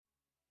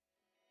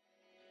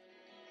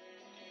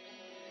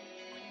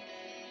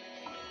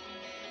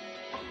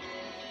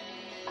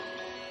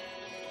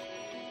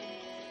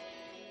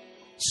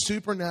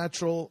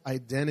supernatural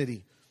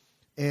identity.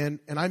 And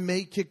I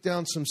may kick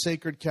down some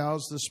sacred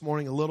cows this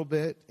morning a little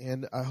bit,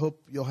 and I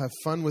hope you'll have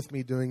fun with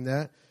me doing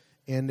that.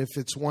 And if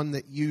it's one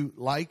that you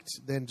liked,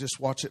 then just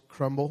watch it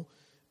crumble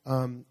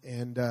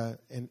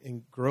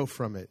and grow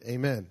from it.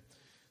 Amen.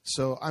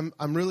 So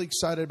I'm really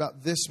excited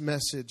about this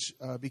message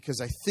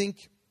because I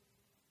think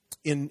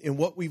in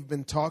what we've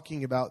been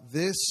talking about,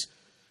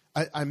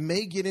 I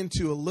may get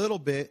into a little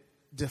bit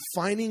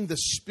defining the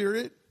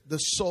spirit, the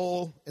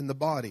soul, and the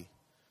body.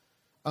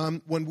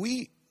 When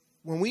we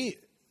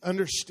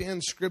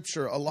understand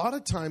Scripture, a lot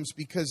of times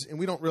and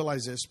we don't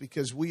realize this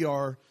because we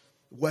are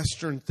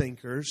Western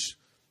thinkers,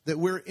 that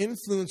we're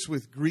influenced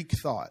with Greek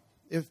thought.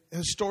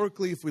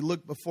 Historically, if we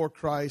look before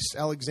Christ,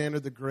 Alexander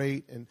the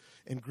Great and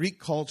Greek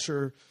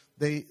culture,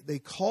 they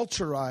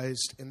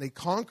culturized and they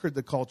conquered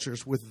the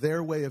cultures with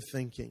their way of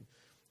thinking.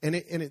 And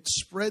it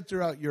spread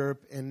throughout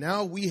Europe, and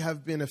now we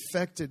have been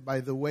affected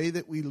by the way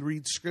that we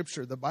read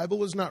Scripture. The Bible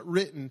was not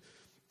written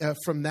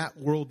from that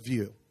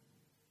worldview.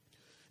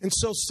 And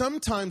so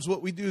sometimes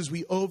what we do is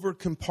we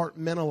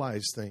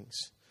over-compartmentalize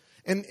things.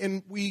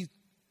 And we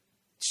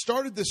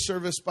started this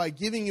service by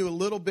giving you a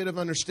little bit of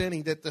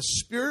understanding that the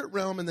spirit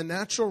realm and the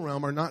natural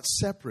realm are not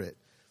separate.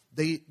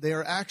 They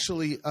are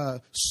actually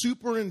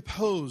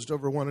superimposed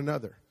over one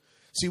another.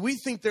 See, we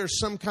think there's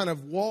some kind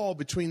of wall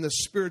between the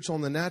spiritual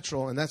and the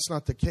natural, and that's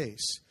not the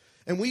case.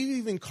 And we've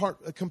even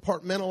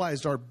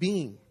compartmentalized our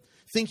being,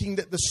 thinking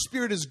that the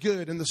spirit is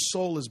good and the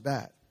soul is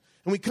bad.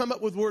 And we come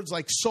up with words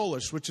like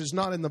soulish, which is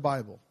not in the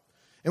Bible.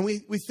 And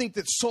we think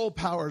that soul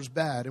power is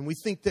bad. And we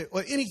think that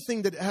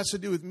anything that has to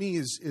do with me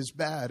is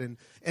bad.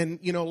 And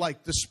you know,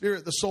 like the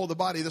spirit, the soul, the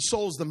body. The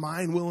soul is the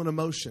mind, will, and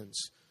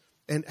emotions.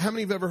 And how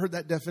many have ever heard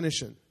that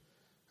definition?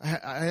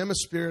 I am a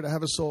spirit, I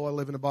have a soul, I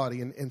live in a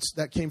body. And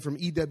that came from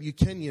E.W.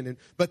 Kenyon.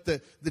 But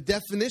the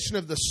definition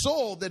of the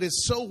soul that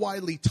is so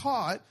widely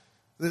taught,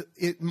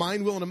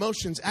 mind, will, and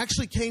emotions,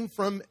 actually came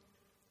from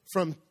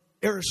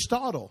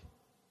Aristotle.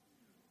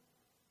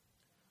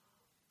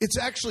 It's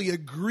actually a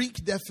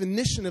Greek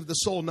definition of the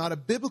soul, not a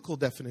biblical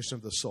definition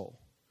of the soul.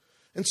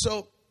 And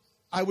so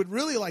I would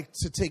really like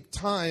to take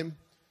time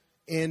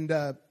and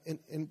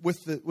with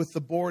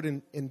the board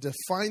and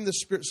define the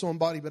spirit, soul, and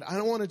body. But I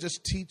don't want to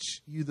just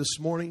teach you this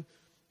morning.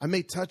 I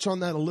may touch on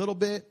that a little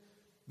bit.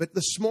 But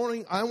this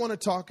morning, I want to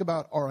talk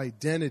about our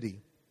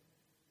identity.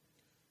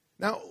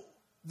 Now,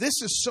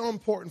 this is so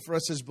important for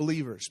us as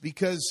believers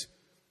because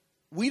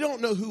we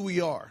don't know who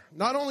we are.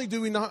 Not only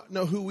do we not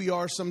know who we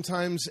are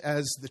sometimes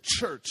as the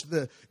church,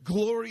 the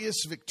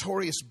glorious,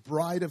 victorious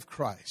bride of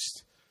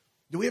Christ,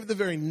 do we have the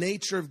very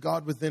nature of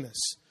God within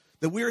us,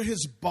 that we're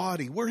His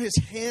body, we're His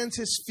hands,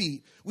 His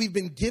feet. We've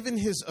been given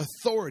His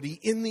authority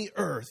in the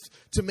earth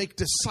to make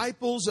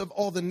disciples of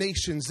all the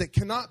nations that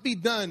cannot be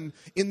done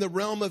in the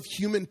realm of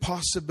human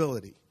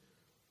possibility.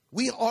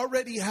 We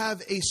already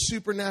have a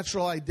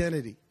supernatural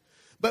identity.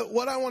 But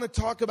what I want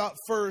to talk about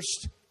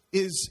first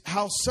is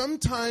how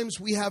sometimes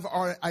we have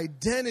our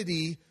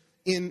identity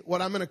in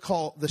what I'm going to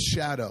call the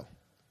shadow.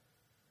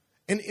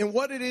 And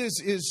what it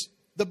is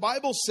the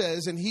Bible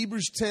says in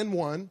Hebrews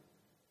 10:1,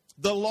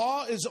 the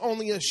law is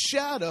only a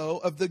shadow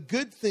of the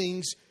good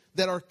things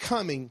that are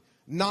coming,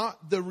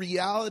 not the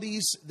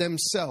realities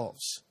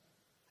themselves.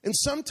 And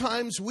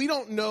sometimes we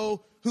don't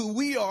know who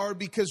we are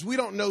because we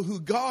don't know who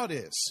God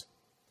is.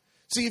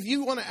 See, if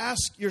you want to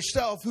ask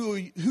yourself,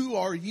 who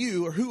are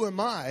you or who am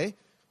I,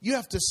 you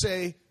have to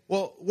say,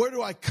 well, where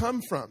do I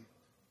come from?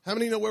 How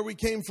many know where we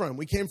came from?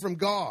 We came from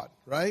God,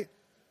 right?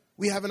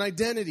 We have an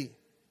identity.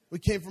 We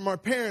came from our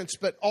parents,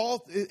 but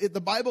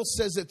the Bible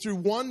says that through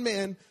one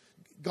man,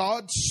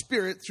 God's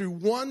Spirit, through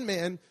one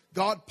man,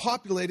 God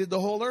populated the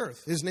whole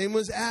earth. His name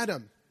was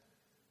Adam.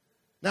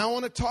 Now I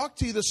want to talk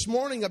to you this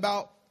morning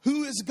about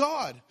who is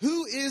God?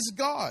 Who is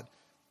God?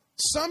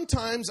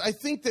 Sometimes I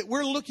think that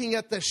we're looking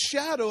at the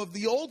shadow of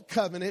the old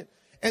covenant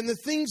and the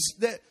things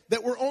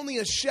that were only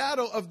a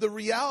shadow of the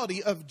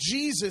reality of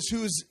Jesus,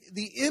 who is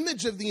the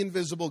image of the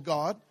invisible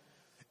God.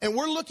 And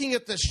we're looking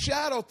at the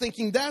shadow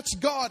thinking that's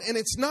God, and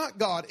it's not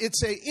God.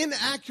 It's an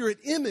inaccurate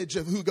image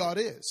of who God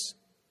is.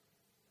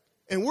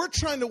 And we're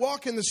trying to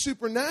walk in the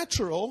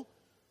supernatural,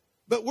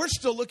 but we're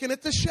still looking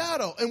at the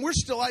shadow, and we're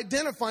still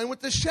identifying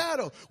with the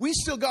shadow. We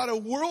still got a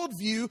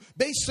worldview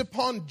based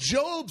upon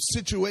Job's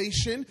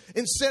situation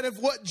instead of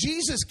what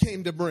Jesus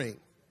came to bring.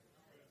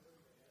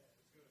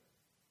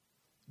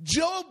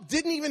 Job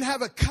didn't even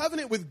have a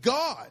covenant with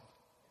God,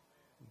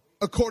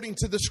 according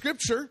to the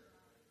Scripture.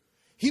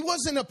 He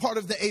wasn't a part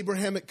of the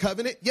Abrahamic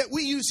covenant, yet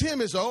we use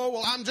him as,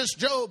 I'm just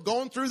Job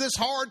going through this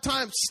hard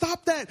time.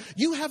 Stop that.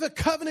 You have a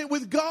covenant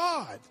with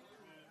God.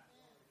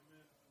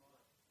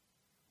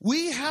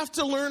 We have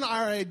to learn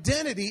our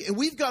identity, and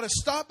we've got to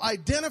stop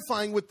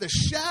identifying with the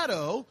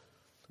shadow.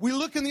 We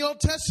look in the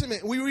Old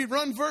Testament, we read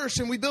one verse,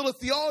 and we build a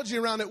theology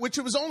around it, which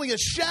it was only a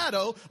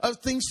shadow of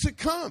things to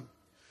come.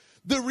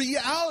 The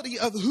reality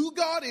of who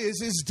God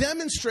is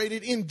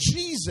demonstrated in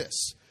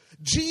Jesus.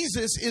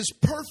 Jesus is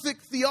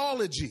perfect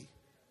theology.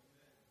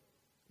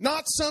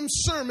 Not some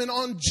sermon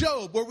on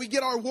Job where we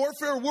get our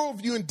warfare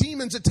worldview and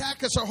demons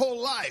attack us our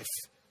whole life.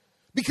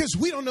 Because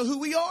we don't know who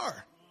we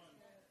are.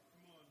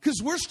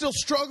 Because we're still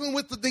struggling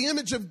with the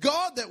image of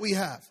God that we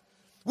have.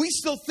 We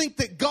still think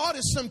that God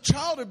is some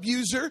child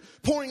abuser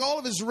pouring all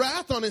of his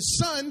wrath on his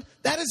son.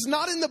 That is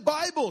not in the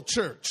Bible,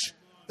 church.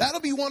 That'll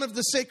be one of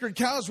the sacred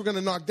cows we're going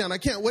to knock down. I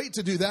can't wait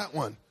to do that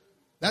one.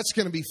 That's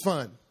going to be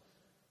fun.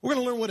 We're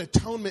going to learn what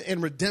atonement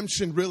and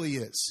redemption really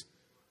is.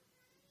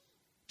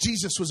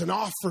 Jesus was an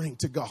offering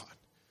to God.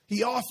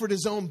 He offered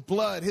his own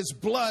blood. His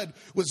blood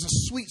was a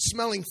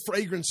sweet-smelling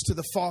fragrance to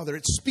the Father.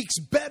 It speaks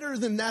better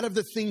than that of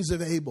the things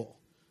of Abel.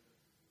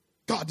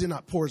 God did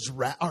not pour his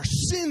wrath. Our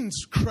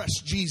sins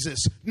crushed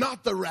Jesus,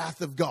 not the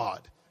wrath of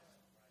God.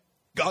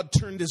 God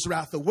turned his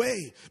wrath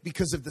away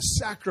because of the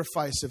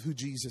sacrifice of who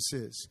Jesus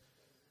is.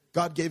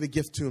 God gave a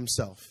gift to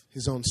himself,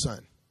 his own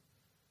son.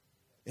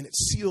 And it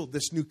sealed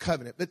this new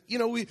covenant. But,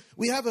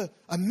 we have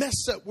a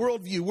messed up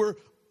worldview. We're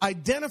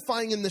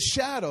identifying in the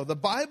shadow. The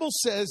Bible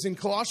says in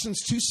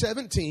Colossians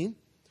 2:17,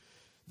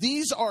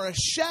 these are a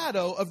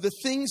shadow of the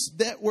things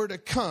that were to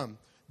come.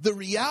 The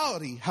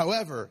reality,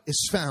 however,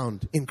 is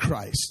found in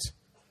Christ.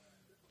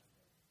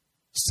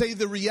 Say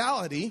the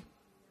reality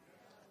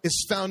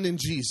is found in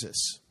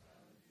Jesus.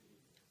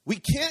 We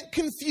can't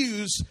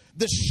confuse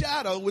the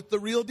shadow with the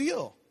real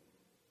deal.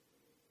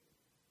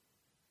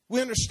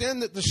 We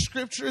understand that the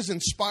scripture is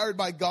inspired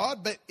by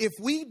God, but if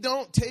we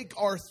don't take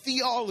our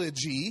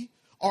theology,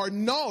 our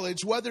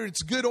knowledge, whether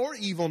it's good or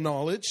evil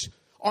knowledge,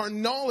 our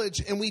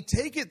knowledge, and we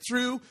take it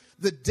through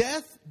the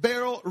death,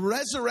 burial,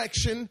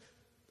 resurrection,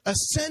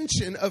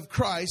 ascension of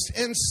Christ,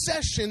 and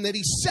session that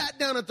he sat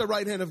down at the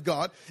right hand of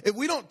God, if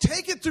we don't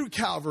take it through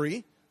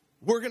Calvary,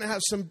 we're going to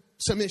have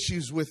some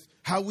issues with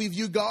how we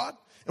view God,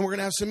 and we're going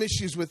to have some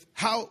issues with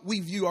how we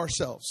view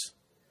ourselves.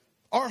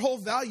 Our whole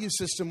value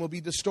system will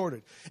be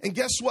distorted. And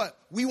guess what?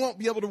 We won't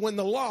be able to win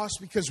the lost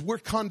because we're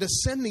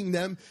condescending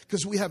them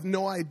because we have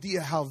no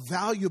idea how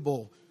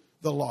valuable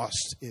the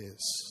lost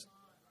is.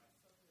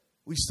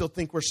 We still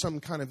think we're some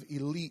kind of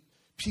elite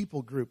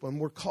people group when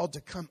we're called to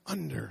come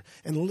under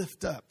and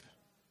lift up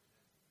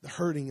the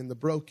hurting and the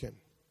broken.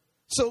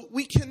 So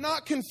we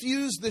cannot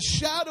confuse the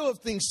shadow of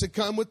things to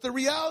come with the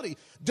reality.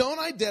 Don't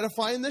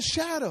identify in the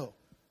shadow.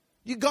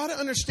 You got to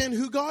understand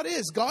who God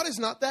is. God is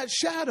not that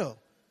shadow.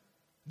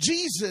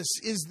 Jesus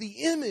is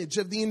the image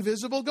of the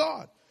invisible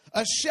God.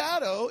 A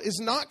shadow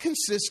is not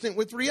consistent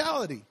with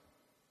reality.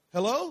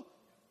 Hello?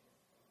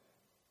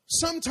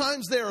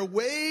 Sometimes they are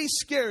way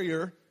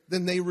scarier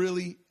than they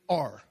really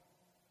are.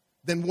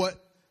 Than what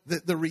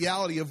the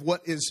reality of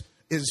what is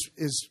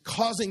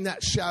causing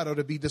that shadow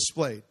to be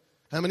displayed.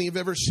 How many have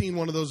ever seen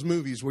one of those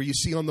movies where you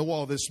see on the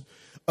wall this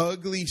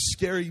ugly,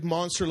 scary,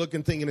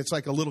 monster-looking thing and it's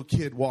like a little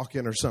kid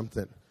walking or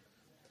something?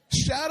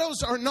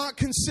 Shadows are not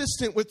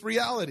consistent with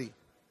reality.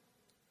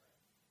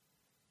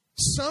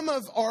 Some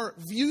of our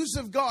views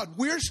of God,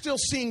 we're still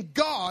seeing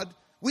God.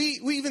 We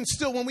even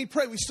still, when we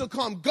pray, we still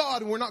call him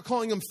God and we're not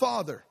calling him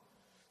Father.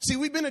 See,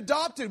 we've been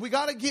adopted. We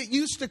got to get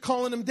used to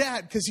calling him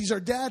Dad because he's our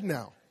dad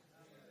now.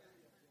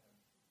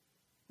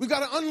 We've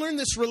got to unlearn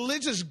this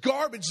religious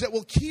garbage that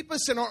will keep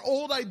us in our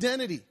old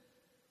identity,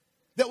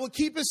 that will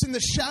keep us in the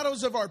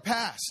shadows of our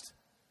past,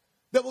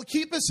 that will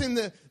keep us in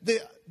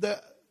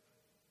the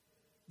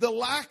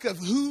lack of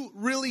who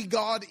really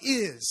God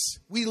is.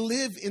 We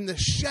live in the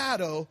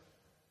shadow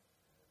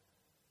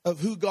of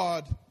who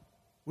God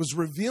was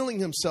revealing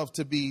himself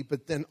to be,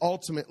 but then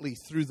ultimately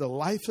through the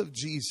life of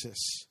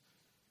Jesus,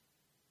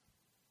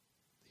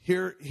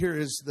 here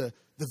is the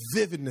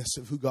vividness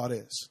of who God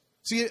is.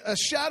 See, a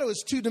shadow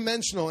is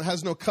two-dimensional. It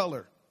has no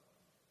color.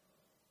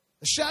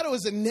 A shadow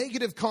is a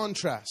negative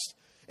contrast.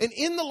 And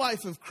in the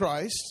life of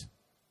Christ,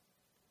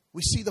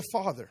 we see the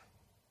Father.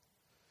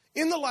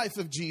 In the life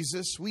of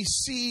Jesus, we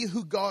see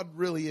who God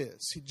really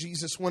is.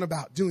 Jesus went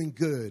about doing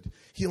good,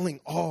 healing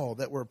all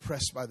that were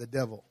oppressed by the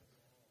devil,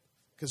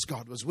 because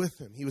God was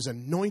with him. He was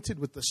anointed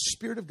with the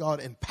Spirit of God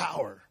and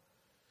power.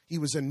 He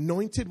was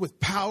anointed with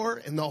power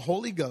and the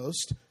Holy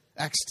Ghost.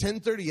 Acts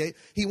 10:38.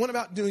 He went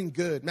about doing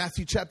good.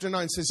 Matthew chapter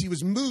 9 says he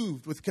was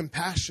moved with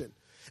compassion.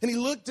 And he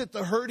looked at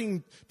the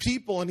hurting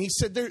people and he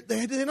said,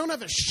 they don't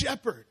have a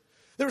shepherd.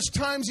 There was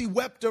times he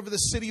wept over the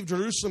city of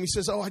Jerusalem. He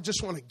says, I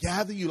just want to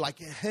gather you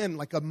like a hen,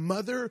 like a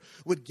mother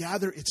would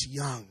gather its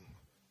young.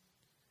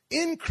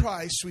 In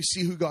Christ, we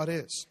see who God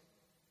is.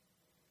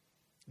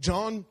 1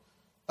 John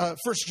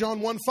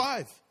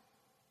 1:5.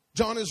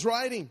 John is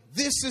writing,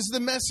 this is the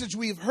message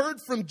we've heard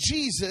from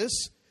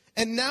Jesus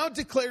and now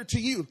declare to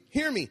you.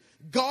 Hear me.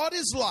 God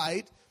is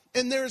light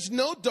and there is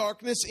no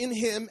darkness in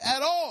him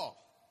at all.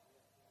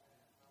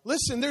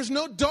 Listen, there's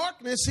no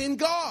darkness in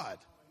God.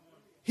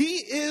 He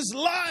is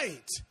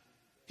light.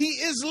 He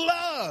is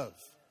love.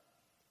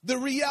 The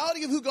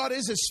reality of who God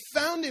is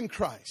found in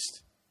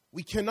Christ.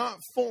 We cannot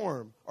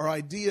form our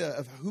idea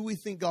of who we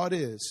think God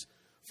is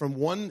from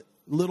one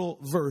little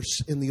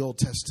verse in the Old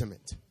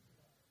Testament.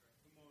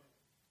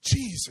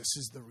 Jesus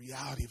is the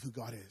reality of who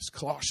God is.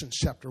 Colossians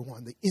chapter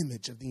 1, the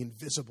image of the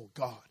invisible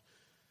God.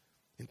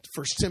 In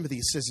 1 Timothy,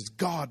 it says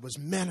God was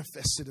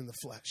manifested in the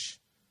flesh.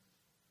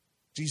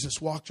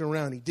 Jesus walked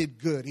around. He did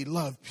good. He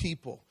loved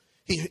people.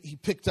 He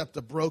picked up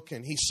the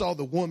broken. He saw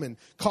the woman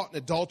caught in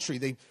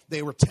adultery.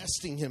 They were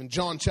testing him. In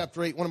John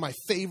chapter 8, one of my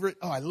favorite,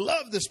 I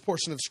love this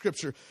portion of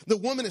Scripture. The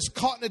woman is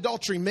caught in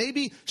adultery.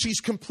 Maybe she's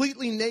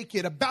completely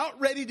naked, about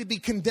ready to be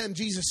condemned.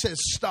 Jesus says,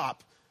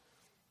 stop.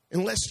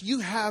 Unless you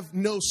have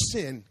no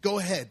sin, go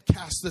ahead,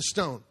 cast the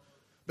stone.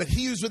 But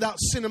he who's without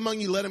sin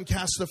among you, let him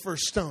cast the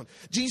first stone.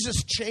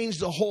 Jesus changed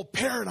the whole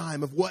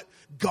paradigm of what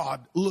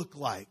God looked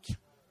like.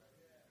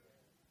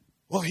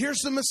 Well, here's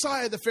the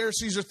Messiah. The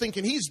Pharisees are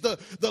thinking he's the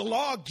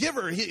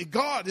lawgiver,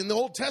 God in the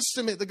Old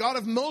Testament, the God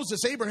of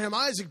Moses, Abraham,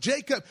 Isaac,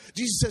 Jacob.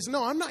 Jesus says,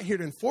 no, I'm not here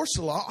to enforce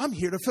the law. I'm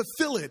here to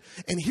fulfill it.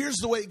 And here's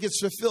the way it gets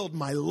fulfilled,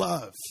 my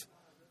love.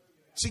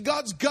 See,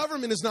 God's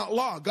government is not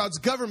law. God's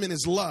government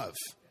is love.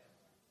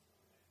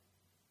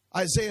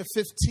 Isaiah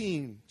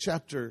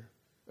chapter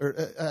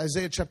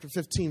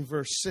 15,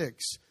 verse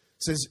 6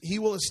 says, he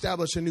will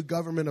establish a new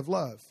government of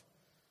love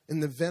in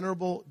the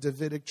venerable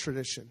Davidic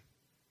tradition.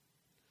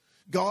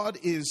 God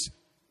is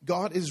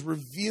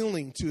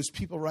revealing to his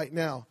people right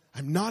now,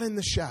 I'm not in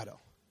the shadow.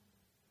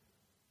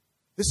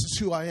 This is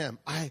who I am.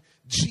 It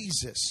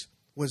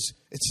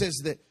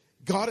says that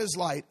God is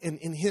light, and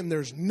in him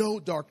there's no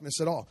darkness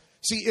at all.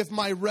 See, if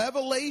my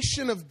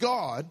revelation of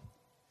God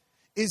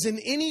is in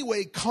any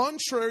way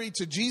contrary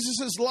to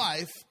Jesus'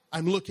 life,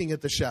 I'm looking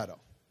at the shadow.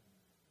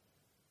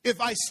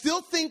 If I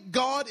still think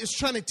God is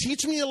trying to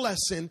teach me a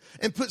lesson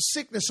and put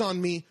sickness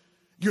on me,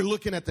 you're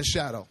looking at the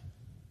shadow.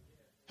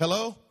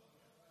 Hello?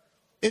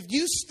 If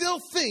you still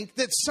think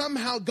that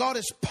somehow God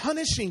is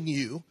punishing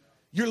you,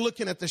 you're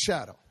looking at the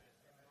shadow.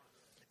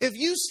 If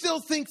you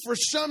still think for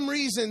some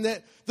reason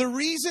that the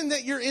reason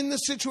that you're in the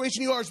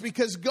situation you are is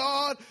because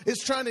God is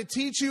trying to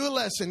teach you a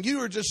lesson, you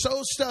are just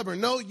so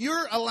stubborn. No,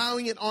 you're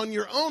allowing it on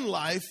your own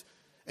life,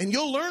 and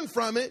you'll learn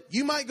from it.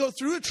 You might go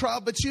through a trial,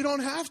 but you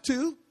don't have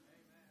to.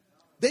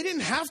 They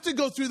didn't have to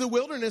go through the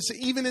wilderness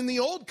even in the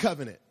old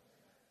covenant.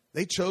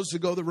 They chose to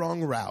go the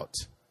wrong route.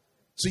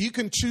 So you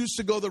can choose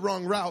to go the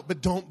wrong route,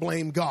 but don't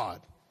blame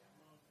God.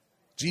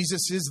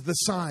 Jesus is the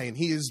sign.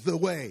 He is the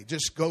way.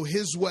 Just go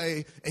his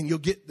way and you'll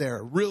get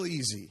there real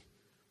easy.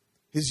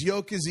 His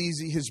yoke is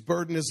easy. His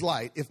burden is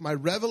light. If my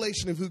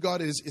revelation of who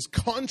God is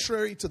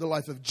contrary to the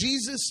life of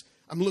Jesus,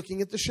 I'm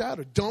looking at the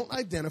shadow. Don't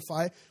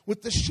identify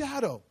with the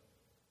shadow.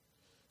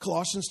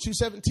 Colossians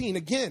 2:17.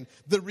 Again,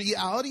 the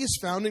reality is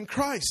found in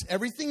Christ.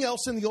 Everything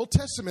else in the Old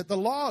Testament, the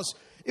laws,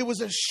 it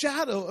was a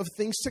shadow of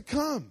things to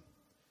come.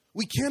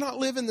 We cannot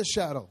live in the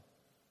shadow.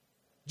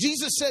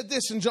 Jesus said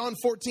this in John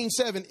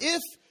 14:7.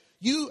 If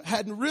you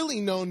had really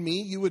known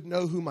me, you would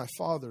know who my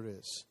Father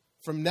is.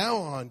 From now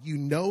on, you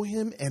know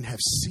him and have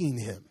seen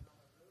him.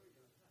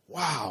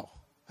 Wow.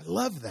 I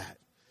love that.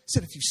 He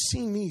said, if you've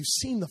seen me, you've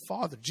seen the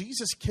Father.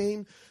 Jesus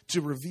came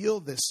to reveal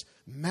this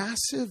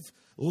massive,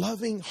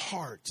 loving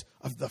heart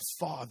of the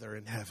Father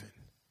in heaven.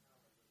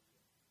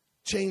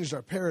 Changed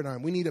our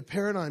paradigm. We need a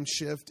paradigm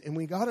shift, and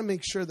we got to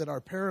make sure that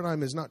our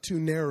paradigm is not too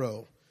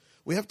narrow.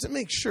 We have to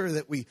make sure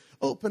that we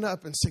open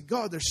up and say,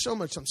 God, there's so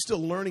much I'm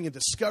still learning and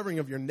discovering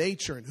of your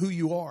nature and who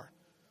you are.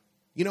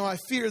 You know, I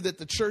fear that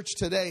the church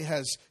today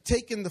has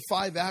taken the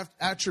 5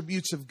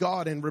 attributes of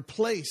God and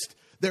replaced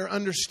their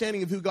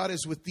understanding of who God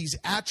is with these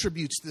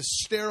attributes, the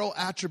sterile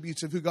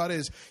attributes of who God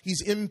is.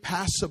 He's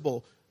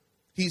impassible.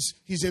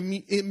 He's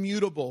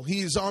immutable.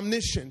 He's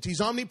omniscient.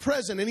 He's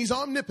omnipresent, and he's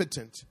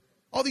omnipotent.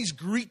 All these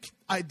Greek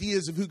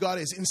ideas of who God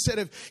is. Instead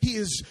of, he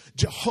is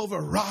Jehovah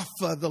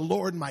Rapha, the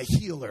Lord my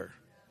healer.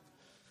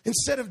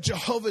 Instead of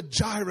Jehovah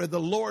Jireh, the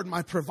Lord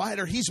my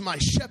provider, he's my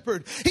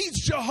shepherd.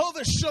 He's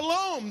Jehovah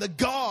Shalom, the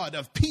God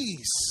of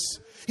peace.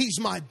 He's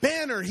my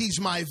banner. He's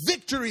my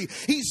victory.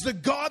 He's the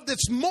God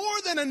that's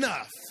more than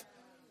enough.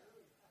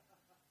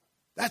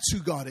 That's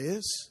who God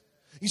is.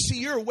 You see,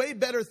 you're a way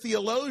better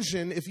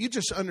theologian if you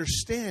just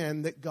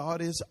understand that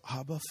God is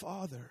Abba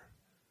Father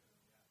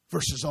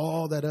versus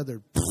all that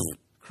other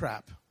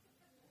crap.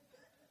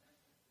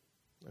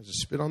 I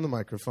just spit on the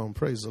microphone.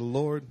 Praise the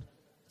Lord.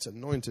 It's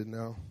anointed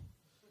now.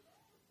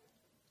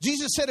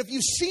 Jesus said, if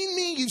you've seen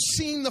me, you've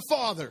seen the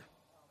Father.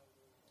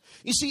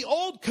 You see,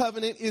 old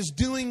covenant is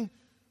doing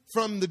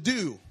from the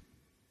do.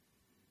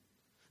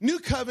 New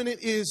covenant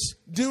is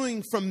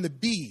doing from the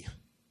be.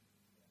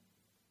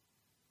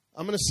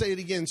 I'm going to say it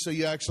again so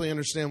you actually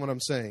understand what I'm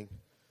saying.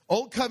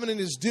 Old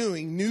covenant is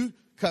doing, new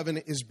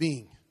covenant is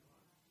being.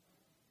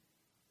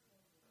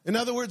 In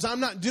other words, I'm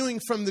not doing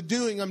from the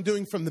doing, I'm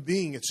doing from the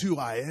being. It's who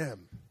I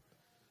am.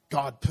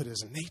 God put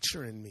his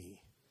nature in me.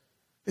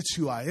 It's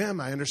who I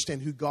am. I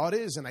understand who God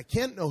is, and I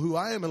can't know who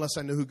I am unless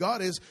I know who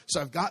God is.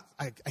 So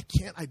I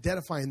can't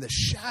identify in the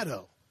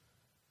shadow.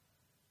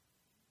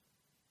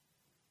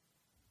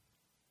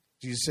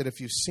 Jesus said, if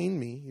you've seen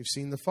me, you've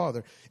seen the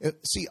Father.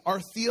 See, our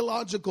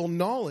theological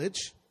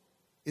knowledge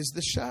is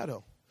the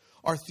shadow.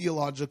 Our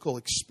theological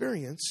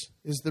experience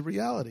is the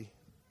reality.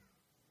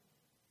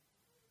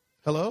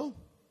 Hello?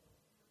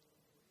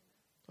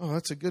 Oh,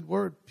 that's a good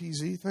word,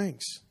 PZ.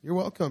 Thanks. You're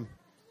welcome.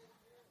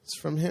 It's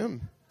from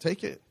him.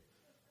 Take it.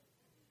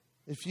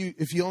 If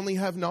you only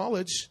have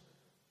knowledge,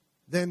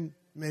 then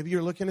maybe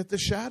you're looking at the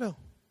shadow.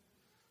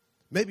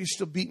 Maybe you're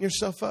still beating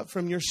yourself up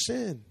from your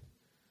sin.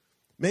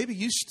 Maybe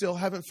you still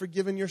haven't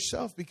forgiven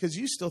yourself because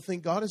you still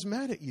think God is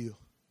mad at you.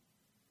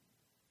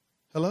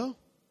 Hello?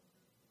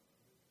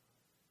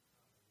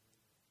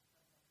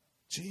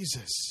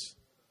 Jesus.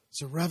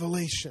 It's a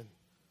revelation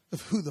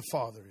of who the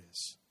Father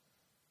is.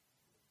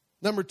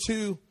 Number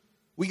 2,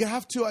 we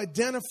have to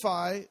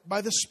identify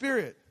by the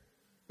Spirit.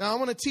 Now, I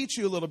want to teach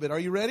you a little bit. Are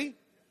you ready?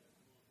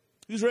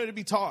 Who's ready to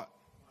be taught?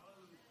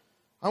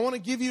 I want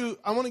to give you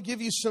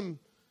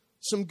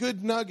some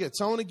good nuggets.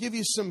 I want to give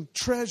you some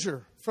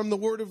treasure from the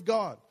Word of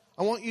God.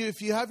 I want you,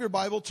 if you have your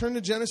Bible, turn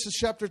to Genesis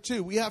chapter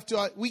 2.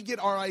 We get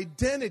our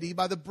identity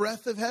by the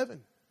breath of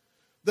heaven.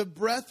 The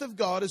breath of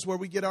God is where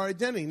we get our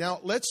identity. Now,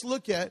 let's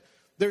look at,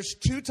 there's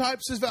 2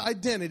 types of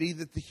identity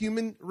that the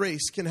human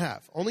race can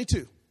have. Only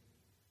 2.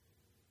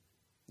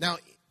 Now,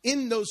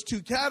 in those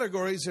 2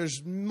 categories,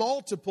 there's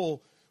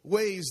multiple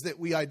ways that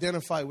we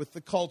identify with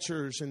the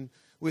cultures and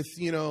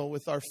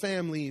with our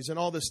families and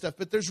all this stuff.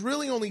 But there's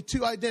really only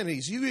 2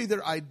 identities. You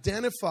either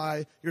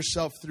identify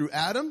yourself through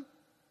Adam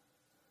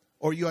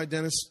or you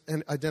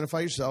identify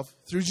yourself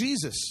through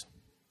Jesus.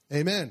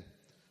 Amen.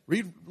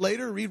 Read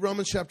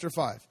Romans chapter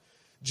 5.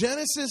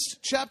 Genesis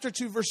chapter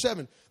 2, verse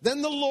 7.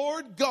 Then the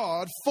Lord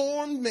God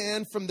formed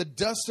man from the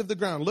dust of the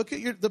ground. Look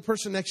at the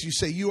person next to you.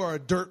 Say, you are a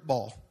dirt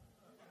ball.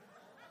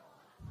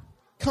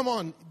 Come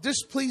on.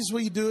 Just please, will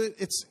you do it?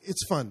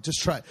 It's fun.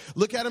 Just try it.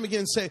 Look at him again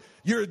and say,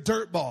 you're a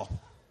dirt ball.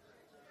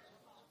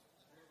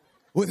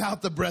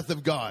 Without the breath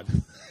of God.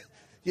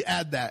 You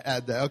add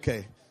that.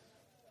 Okay.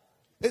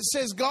 It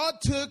says God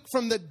took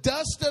from the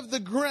dust of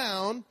the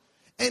ground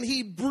and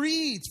he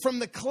breathed from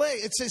the clay.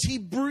 It says he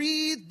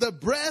breathed the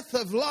breath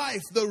of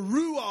life, the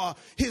ruah,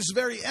 his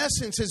very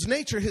essence, his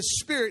nature, his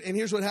spirit. And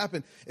here's what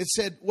happened. It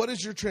said, what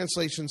does your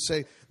translation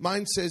say?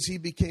 Mine says he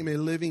became a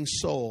living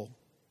soul.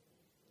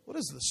 What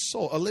is the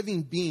soul? A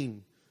living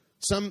being.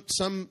 Some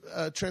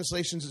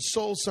translations it's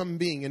soul, some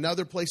being. In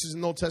other places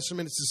in the Old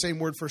Testament, it's the same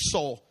word for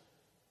soul.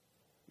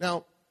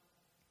 Now,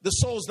 the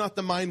soul is not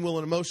the mind, will,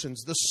 and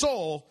emotions. The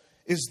soul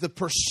is the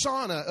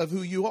persona of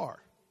who you are.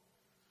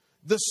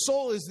 The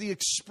soul is the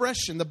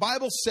expression. The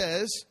Bible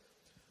says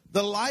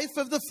the life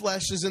of the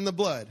flesh is in the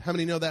blood. How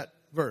many know that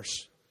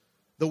verse?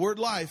 The word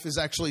life is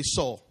actually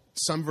soul.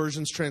 Some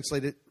versions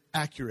translate it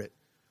accurate.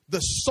 The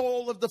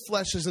soul of the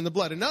flesh is in the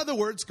blood. In other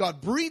words,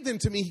 God breathed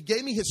into me. He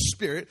gave me his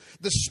spirit.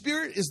 The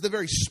spirit is the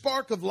very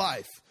spark of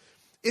life.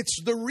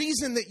 It's the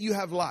reason that you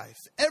have life.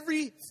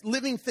 Every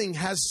living thing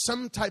has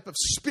some type of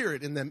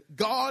spirit in them.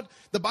 God,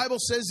 the Bible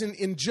says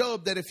in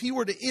Job that if he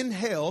were to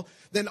inhale,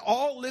 then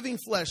all living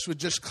flesh would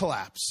just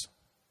collapse.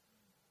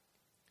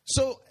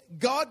 So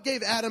God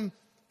gave Adam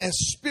a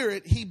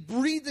spirit. He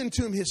breathed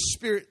into him his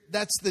spirit.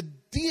 That's the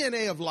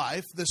DNA of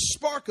life, the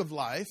spark of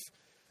life.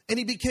 And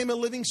he became a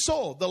living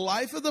soul. The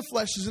life of the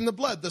flesh is in the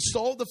blood. The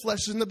soul of the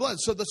flesh is in the blood.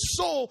 So the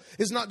soul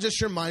is not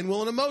just your mind, will,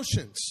 and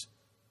emotions.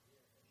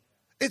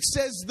 It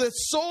says the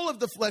soul of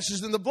the flesh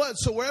is in the blood.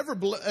 So wherever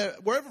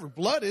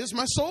blood is,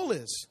 my soul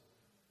is.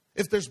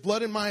 If there's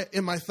blood in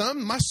my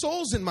thumb, my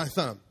soul's in my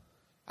thumb.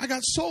 I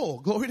got soul.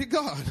 Glory to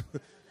God.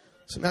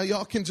 So now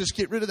y'all can just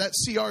get rid of that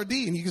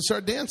CRD and you can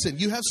start dancing.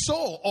 You have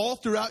soul all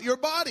throughout your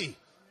body.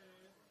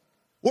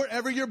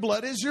 Wherever your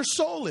blood is, your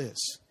soul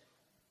is.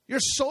 Your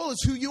soul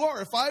is who you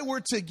are. If I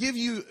were to give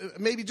you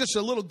maybe just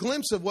a little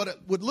glimpse of what it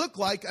would look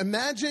like,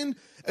 imagine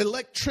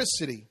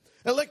electricity.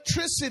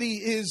 Electricity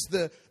is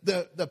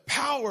the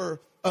power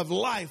of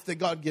life that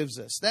God gives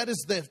us. That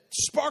is the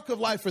spark of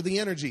life or the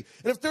energy.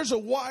 And if there's a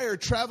wire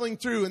traveling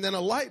through and then a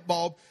light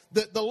bulb,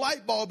 the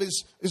light bulb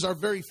is our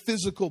very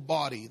physical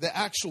body, the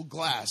actual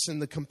glass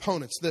and the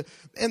components.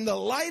 And the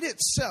light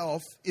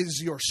itself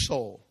is your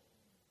soul.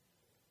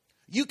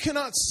 You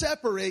cannot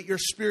separate your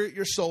spirit,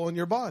 your soul, and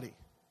your body.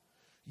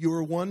 You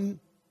are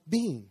one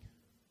being.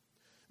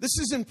 This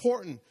is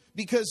important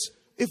because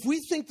if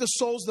we think the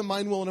soul is the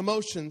mind, will, and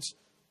emotions,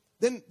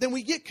 then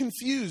we get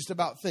confused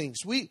about things.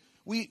 We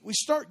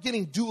start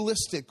getting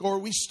dualistic, or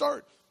we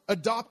start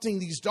adopting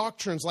these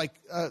doctrines like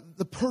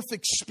the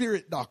perfect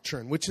spirit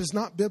doctrine, which is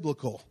not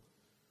biblical.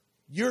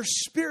 Your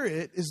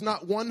spirit is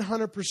not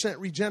 100%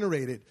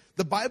 regenerated.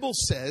 The Bible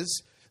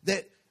says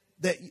that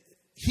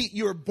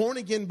you are born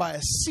again by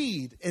a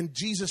seed, and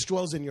Jesus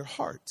dwells in your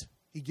heart.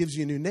 He gives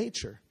you a new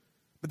nature.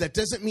 But that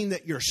doesn't mean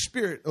that your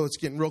spirit, it's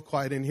getting real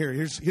quiet in here.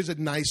 Here's a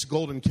nice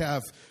golden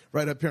calf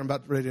right up here I'm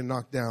about ready to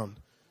knock down.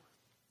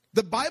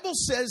 The Bible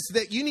says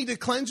that you need to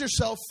cleanse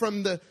yourself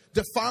from the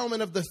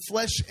defilement of the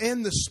flesh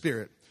and the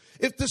spirit.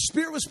 If the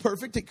spirit was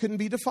perfect, it couldn't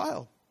be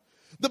defiled.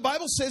 The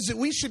Bible says that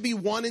we should be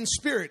one in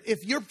spirit.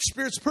 If your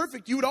spirit's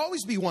perfect, you would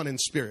always be one in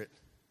spirit.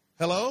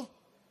 Hello?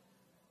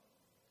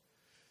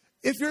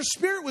 If your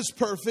spirit was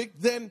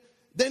perfect, then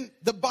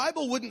the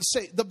Bible wouldn't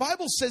say. The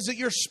Bible says that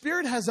your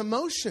spirit has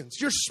emotions.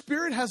 Your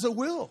spirit has a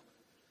will,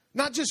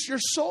 not just your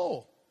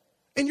soul.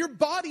 And your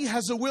body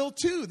has a will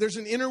too. There's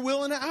an inner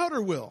will and an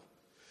outer will.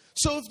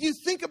 So if you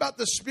think about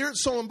the spirit,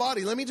 soul, and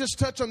body, let me just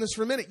touch on this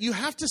for a minute. You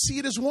have to see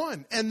it as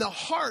one. And the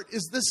heart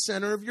is the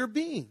center of your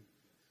being.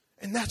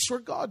 And that's where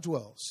God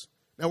dwells.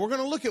 Now we're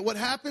going to look at what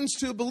happens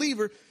to a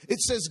believer.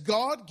 It says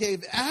God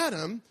gave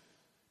Adam,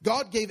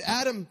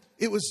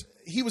 he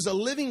was a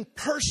living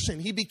person.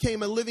 He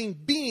became a living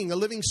being, a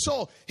living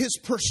soul. His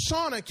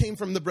persona came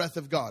from the breath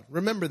of God.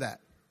 Remember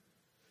that.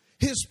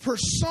 His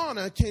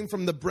persona came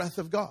from the breath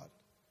of God.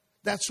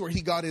 That's where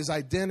he got his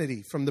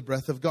identity, from the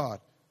breath of God.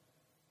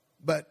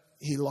 But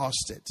he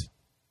lost it.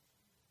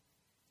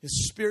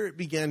 His spirit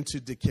began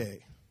to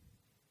decay.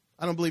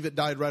 I don't believe it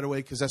died right away,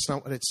 because that's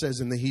not what it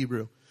says in the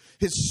Hebrew.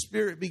 His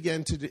spirit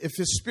began to, if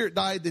his spirit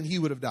died, then he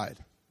would have died.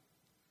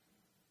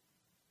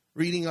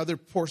 Reading other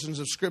portions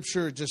of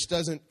Scripture, it just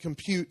doesn't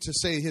compute to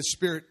say his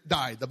spirit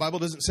died. The Bible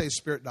doesn't say his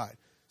spirit died.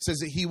 It says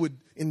that he would,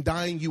 in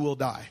dying, you will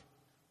die.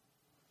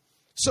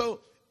 So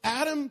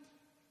Adam,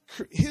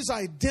 his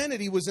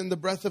identity was in the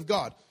breath of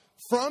God.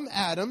 From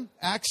Adam,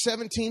 Acts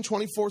 17,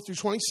 24 through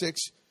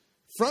 26,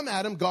 from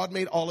Adam, God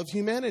made all of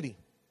humanity.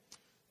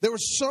 There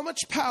was so much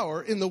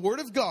power in the Word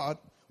of God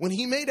when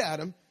he made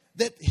Adam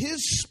that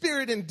his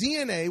spirit and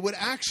DNA would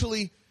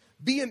actually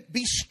be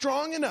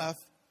strong enough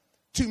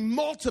to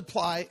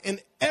multiply. And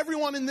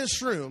everyone in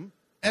this room,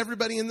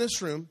 everybody in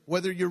this room,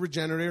 whether you're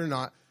regenerated or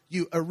not,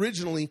 you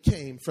originally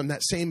came from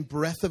that same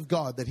breath of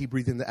God that he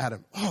breathed into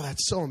Adam. Oh,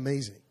 that's so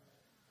amazing.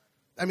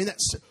 I mean,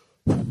 that's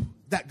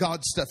that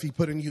God stuff he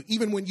put in you,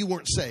 even when you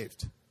weren't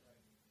saved.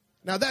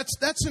 Now,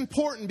 that's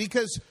important,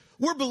 because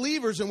we're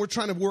believers and we're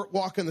trying to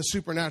walk in the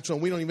supernatural,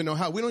 and we don't even know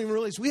how. We don't even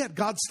realize we had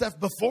God stuff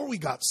before we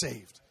got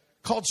saved,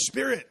 called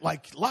spirit,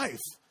 like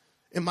life.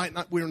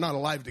 We're not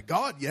alive to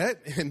God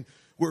yet, and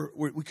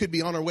we could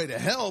be on our way to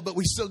hell, but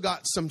we still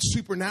got some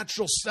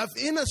supernatural stuff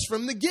in us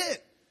from the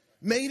get,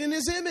 made in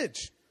his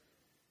image.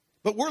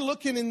 But we're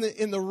looking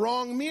in the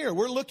wrong mirror.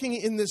 We're looking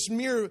in this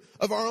mirror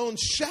of our own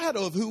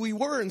shadow of who we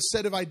were,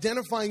 instead of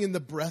identifying in the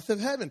breath of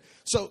heaven.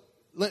 So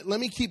let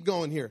me keep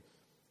going here.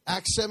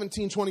 Acts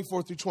 17,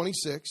 24 through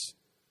 26.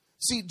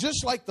 See,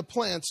 just like the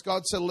plants,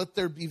 God said, let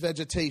there be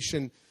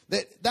vegetation.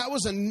 That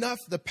was enough,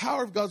 the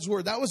power of God's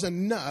word, that was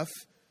enough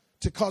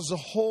to cause the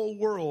whole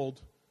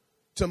world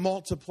to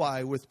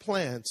multiply with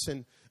plants.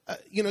 And,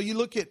 you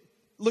look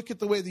at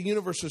the way the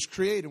universe was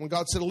created. When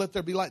God said, let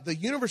there be light, the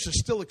universe is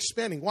still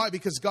expanding. Why?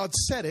 Because God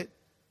said it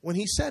when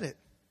he said it.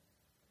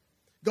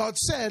 God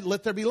said,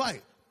 let there be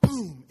light.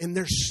 Boom. And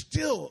there's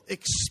still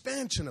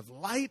expansion of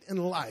light and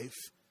life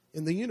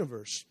in the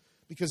universe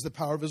because of the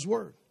power of his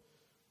word.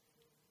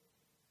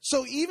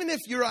 So even if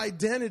your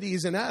identity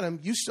is in Adam,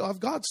 you still have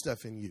God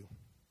stuff in you.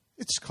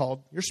 It's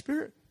called your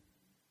spirit.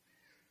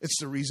 It's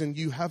the reason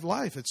you have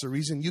life. It's the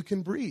reason you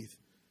can breathe.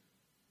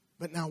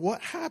 But now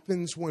what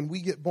happens when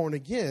we get born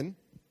again?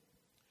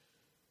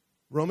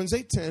 Romans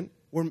 8:10,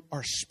 where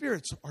our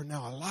spirits are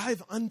now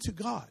alive unto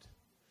God.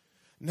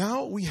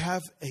 Now we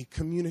have a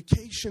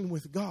communication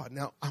with God.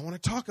 Now, I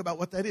want to talk about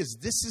what that is.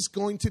 This is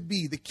going to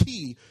be the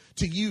key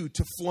to you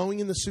to flowing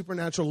in the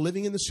supernatural,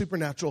 living in the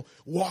supernatural,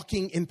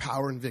 walking in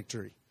power and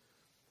victory.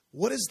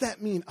 What does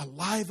that mean?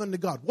 Alive unto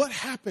God. What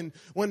happened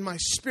when my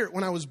spirit,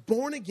 when I was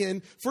born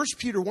again, 1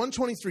 Peter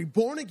 1:23,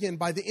 born again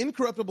by the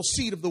incorruptible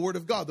seed of the word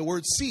of God. The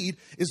word seed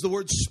is the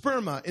word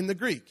sperma in the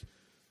Greek.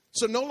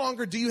 So no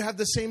longer do you have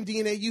the same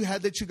DNA you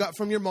had that you got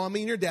from your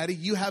mommy and your daddy.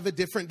 You have a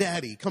different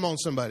daddy. Come on,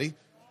 somebody.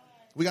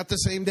 We got the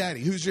same daddy.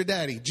 Who's your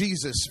daddy?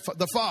 Jesus,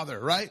 the Father,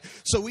 right?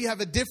 So we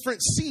have a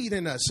different seed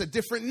in us, a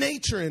different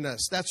nature in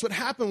us. That's what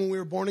happened when we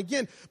were born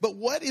again. But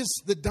what is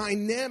the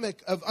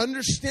dynamic of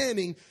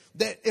understanding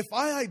that if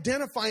I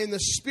identify in the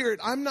Spirit,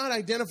 I'm not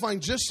identifying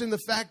just in the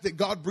fact that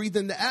God breathed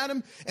into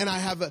Adam and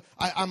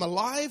I'm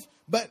alive,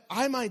 but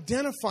I'm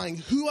identifying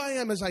who I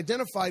am as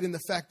identified in the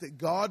fact that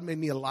God made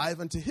me alive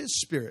unto his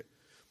Spirit.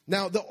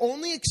 Now, the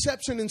only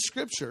exception in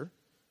Scripture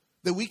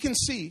that we can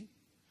see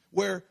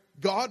where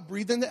God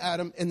breathed into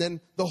Adam and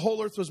then the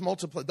whole earth was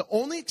multiplied, the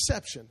only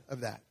exception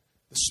of that,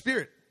 the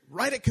Spirit,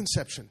 right at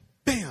conception,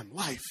 bam,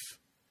 life.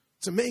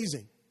 It's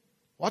amazing.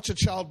 Watch a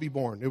child be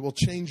born. It will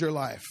change your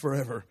life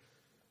forever.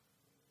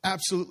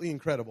 Absolutely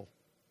incredible.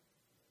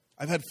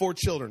 I've had 4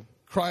 children,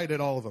 cried at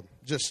all of them.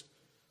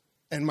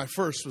 And my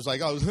first was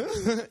like,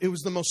 it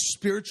was the most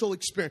spiritual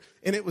experience.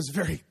 And it was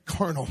very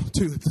carnal,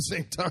 too, at the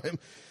same time.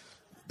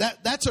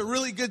 That's a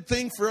really good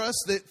thing for us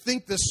that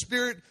think the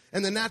spirit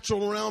and the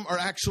natural realm are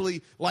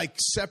actually like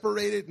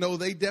separated. No,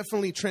 they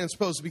definitely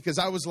transpose, because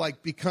I was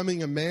like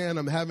becoming a man.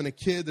 I'm having a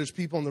kid. There's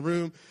people in the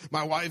room.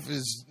 My wife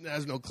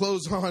has no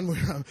clothes on.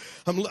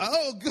 I'm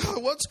oh,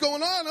 God, what's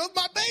going on? Oh,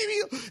 my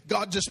baby.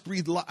 God just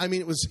breathed life. I mean,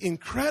 it was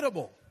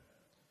incredible.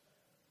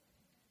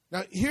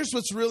 Now, here's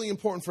what's really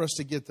important for us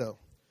to get, though,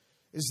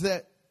 is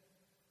that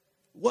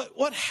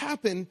what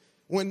happened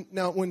when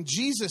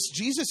Jesus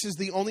is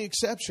the only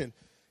exception.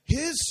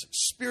 His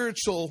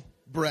spiritual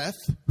breath,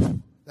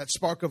 that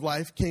spark of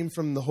life, came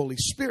from the Holy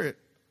Spirit.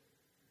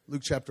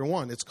 Luke chapter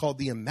 1. It's called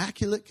the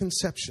Immaculate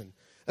Conception.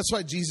 That's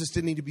why Jesus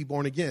didn't need to be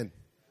born again.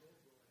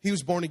 He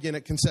was born again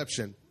at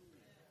conception,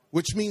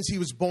 which means he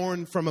was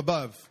born from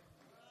above.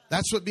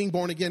 That's what being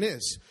born again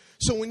is.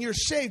 So when you're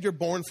saved, you're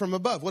born from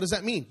above. What does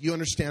that mean? You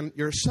understand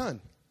you're a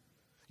son.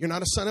 You're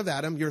not a son of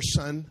Adam. You're a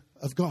son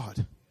of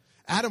God.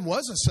 Adam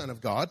was a son of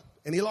God,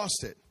 and he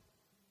lost it.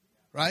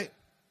 right?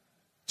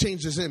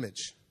 Changed his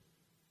image.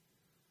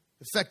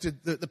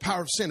 Affected the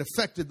power of sin,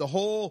 affected the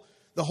whole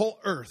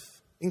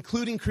earth,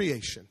 including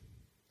creation.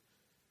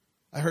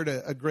 I heard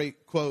a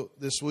great quote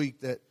this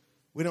week that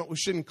we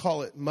shouldn't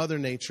call it Mother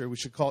Nature, we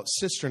should call it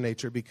Sister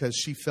Nature because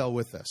she fell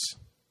with us.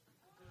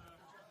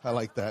 I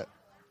like that.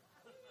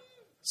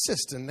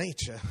 Sister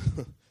Nature.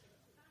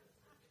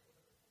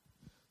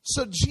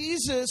 So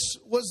Jesus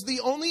was the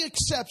only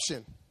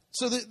exception.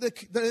 So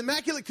the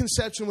Immaculate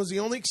Conception was the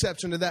only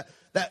exception to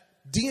that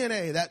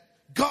DNA, that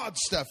God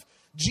stuff.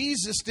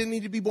 Jesus didn't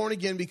need to be born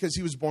again because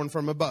he was born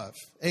from above.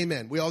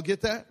 Amen. We all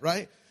get that,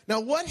 right? Now,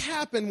 what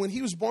happened when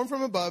he was born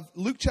from above?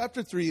 Luke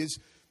chapter 3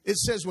 it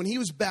says when he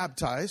was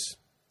baptized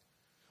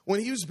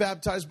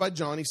by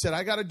John, he said,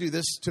 I got to do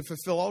this to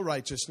fulfill all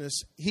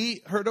righteousness.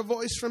 He heard a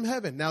voice from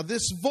heaven. Now,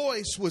 this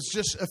voice was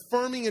just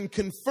affirming and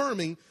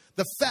confirming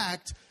the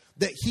fact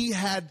that he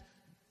had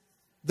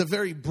the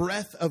very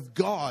breath of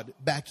God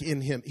back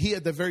in him. He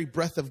had the very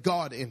breath of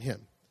God in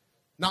him.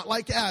 Not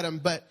like Adam,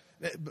 but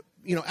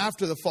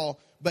after the fall,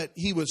 but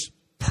he was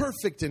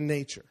perfect in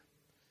nature.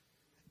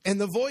 And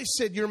the voice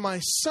said, you're my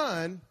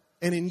son,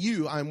 and in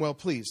you I'm well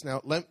pleased.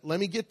 Now, let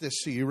me get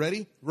this to you.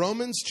 Ready?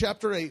 Romans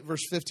chapter 8,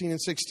 verse 15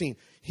 and 16.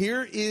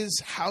 Here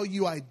is how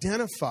you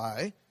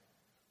identify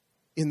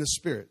in the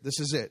Spirit. This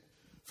is it.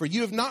 For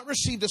you have not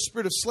received a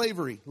spirit of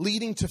slavery,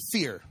 leading to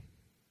fear,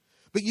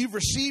 but you've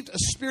received a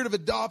spirit of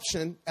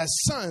adoption as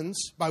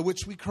sons, by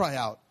which we cry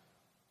out,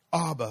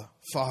 Abba,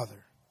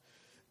 Father.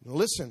 Now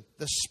listen,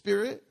 the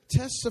Spirit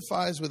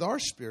testifies with our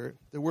spirit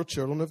that we're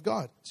children of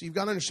God. So you've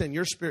got to understand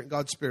your spirit and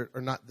God's spirit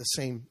are not the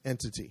same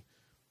entity.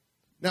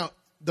 Now,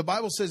 the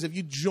Bible says if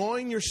you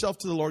join yourself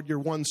to the Lord, you're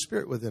one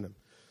spirit within him.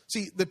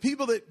 See, the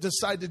people that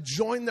decide to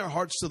join their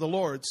hearts to the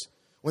Lord's,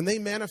 when they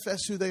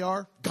manifest who they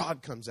are,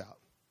 God comes out.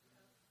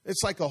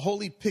 It's like a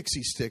holy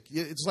pixie stick.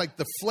 It's like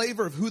the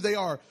flavor of who they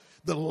are.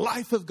 The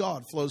life of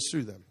God flows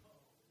through them.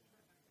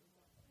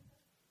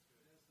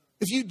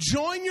 If you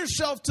join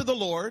yourself to the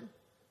Lord,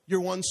 you're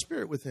one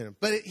spirit within him.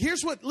 But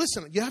here's what,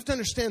 listen, you have to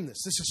understand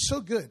this. This is so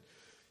good.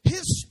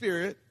 His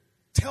spirit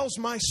tells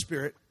my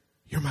spirit,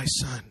 you're my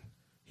son,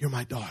 you're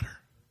my daughter.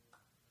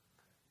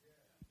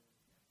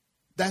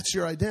 That's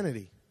your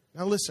identity.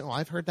 Now listen,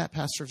 I've heard that,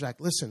 Pastor Zach.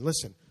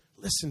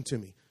 Listen to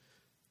me.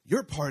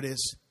 Your part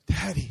is,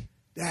 Daddy.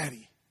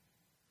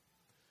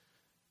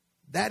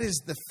 That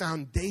is the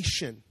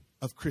foundation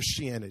of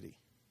Christianity.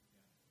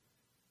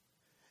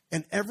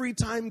 And every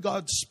time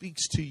God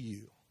speaks to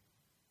you,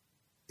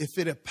 if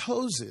it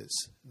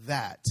opposes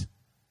that,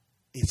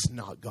 it's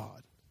not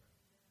God.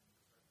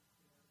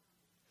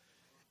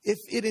 If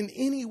it in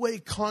any way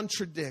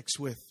contradicts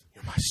with,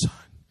 you're my son,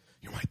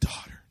 you're my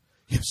daughter,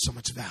 you have so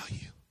much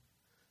value.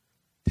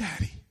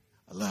 Daddy,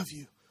 I love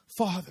you.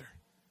 Father,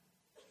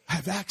 I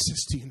have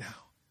access to you now.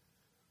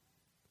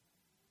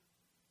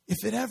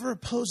 If it ever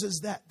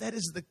opposes that, that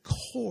is the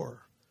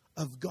core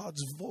of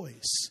God's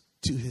voice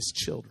to his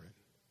children.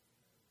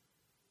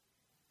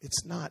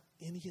 It's not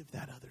any of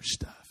that other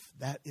stuff.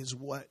 That is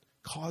what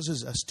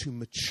causes us to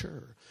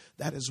mature.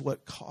 That is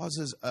what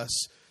causes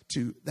us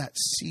to, that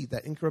seed,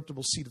 that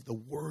incorruptible seed of the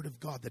Word of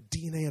God, the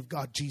DNA of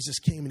God. Jesus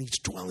came and he's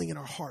dwelling in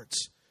our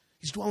hearts.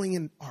 He's dwelling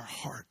in our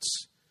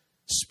hearts,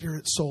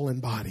 spirit, soul,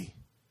 and body.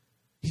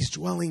 He's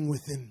dwelling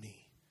within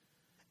me.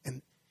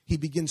 And he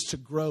begins to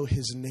grow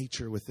his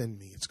nature within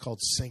me. It's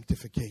called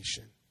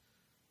sanctification.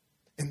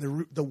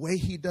 And the way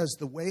he does,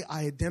 the way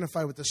I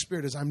identify with the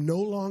Spirit is I'm no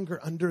longer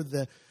under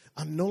the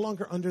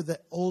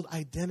old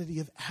identity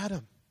of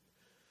Adam.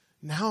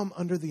 Now I'm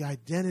under the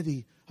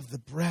identity of the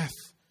breath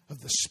of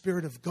the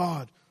Spirit of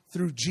God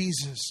through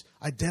Jesus,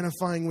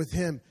 identifying with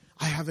him.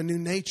 I have a new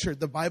nature.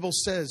 The Bible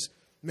says,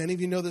 many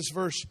of you know this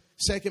verse,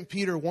 2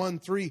 Peter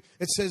 1:3.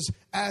 It says,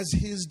 as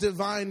his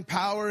divine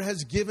power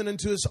has given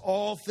unto us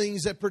all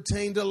things that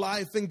pertain to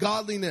life and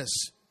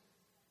godliness,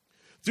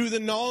 through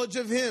the knowledge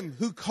of him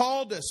who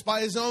called us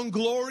by his own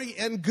glory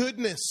and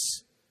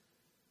goodness.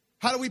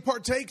 How do we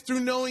partake?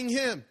 Through knowing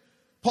him.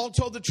 Paul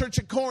told the church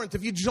at Corinth,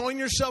 if you join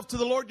yourself to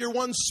the Lord, you're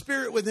one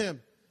spirit with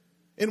him.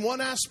 In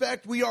one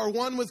aspect, we are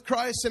one with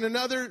Christ. In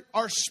another,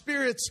 our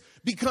spirits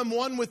become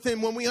one with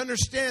him when we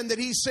understand that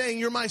he's saying,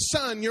 you're my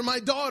son, you're my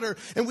daughter.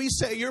 And we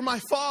say, you're my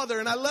father,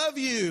 and I love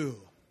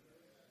you.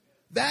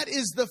 That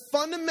is the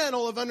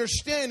fundamental of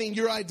understanding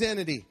your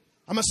identity.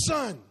 I'm a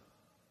son.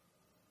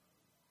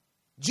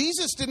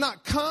 Jesus did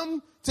not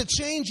come to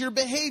change your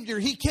behavior.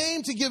 He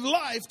came to give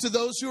life to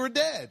those who are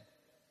dead.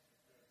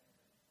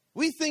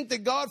 We think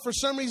that God, for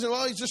some reason,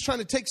 well, he's just trying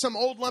to take some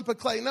old lump of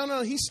clay.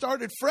 No, he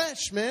started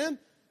fresh, man.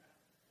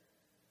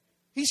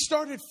 He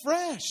started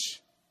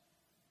fresh.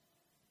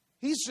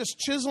 He's just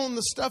chiseling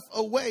the stuff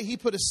away. He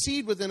put a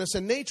seed within us, a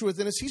nature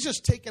within us. He's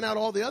just taking out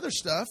all the other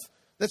stuff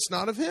that's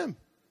not of him.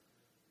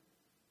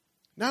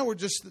 Now we're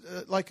just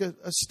like a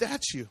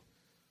statue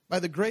by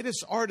the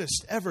greatest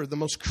artist ever, the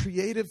most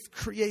creative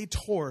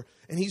creator.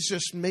 And he's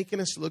just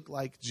making us look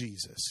like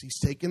Jesus. He's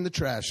taking the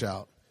trash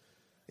out.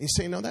 And he's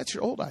saying, no, that's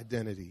your old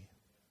identity.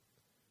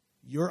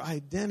 Your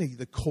identity,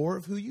 the core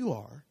of who you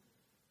are,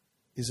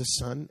 is a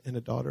son and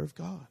a daughter of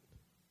God.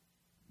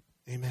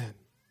 Amen.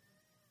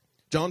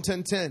 John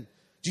 10:10.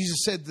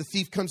 Jesus said, the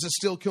thief comes to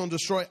steal, kill, and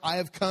destroy. I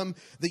have come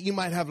that you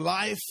might have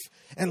life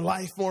and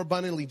life more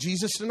abundantly.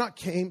 Jesus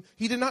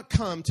he did not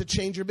come to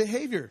change your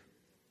behavior.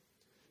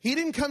 He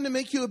didn't come to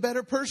make you a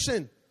better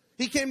person.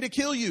 He came to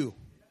kill you.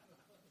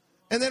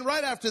 And then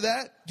right after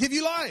that, give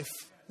you life.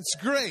 It's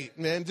great,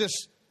 man.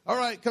 Just, all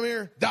right, come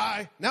here,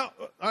 die. Now,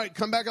 all right,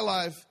 come back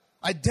alive.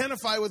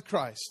 Identify with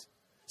Christ.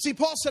 See,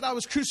 Paul said I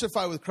was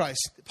crucified with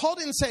Christ. Paul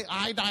didn't say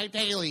I die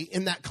daily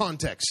in that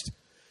context.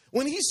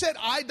 When he said,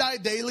 I die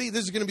daily,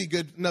 this is going to be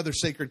good, another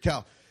sacred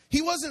cow.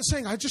 He wasn't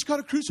saying, I just got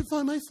to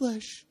crucify my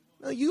flesh.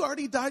 No, you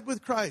already died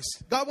with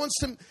Christ.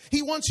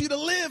 He wants you to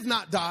live,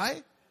 not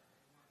die.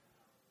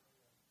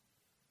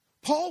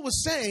 Paul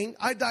was saying,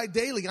 I die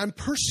daily. I'm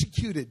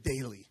persecuted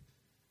daily.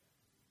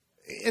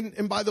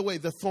 And by the way,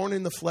 the thorn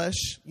in the flesh,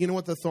 you know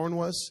what the thorn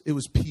was? It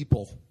was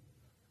people.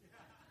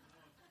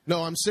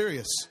 No, I'm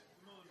serious.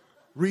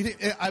 Read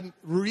it.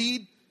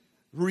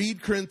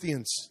 Read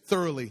Corinthians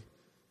thoroughly.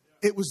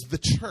 It was the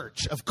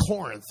church of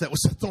Corinth that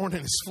was a thorn in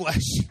his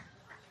flesh.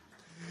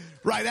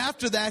 Right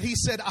after that, he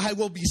said, I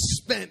will be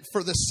spent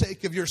for the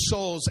sake of your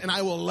souls, and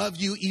I will love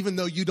you even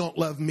though you don't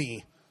love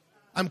me.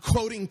 I'm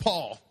quoting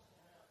Paul.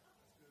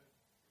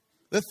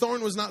 The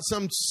thorn was not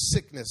some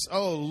sickness.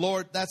 Oh,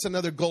 Lord, that's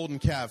another golden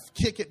calf.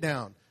 Kick it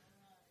down.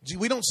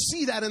 We don't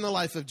see that in the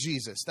life of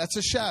Jesus. That's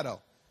a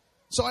shadow.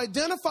 So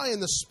identify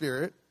in the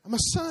Spirit. I'm a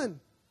son.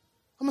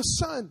 I'm a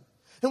son.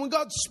 And when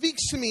God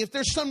speaks to me, if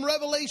there's some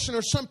revelation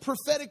or some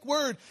prophetic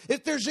word,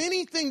 if there's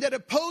anything that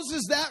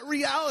opposes that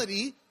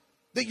reality,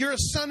 that you're a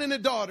son and a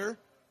daughter,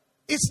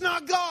 it's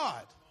not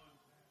God.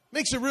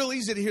 Makes it real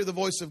easy to hear the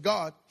voice of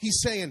God.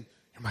 He's saying,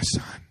 you're my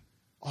son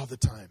all the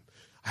time.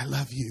 I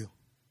love you.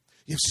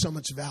 You have so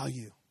much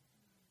value.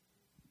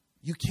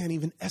 You can't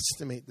even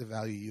estimate the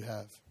value you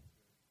have.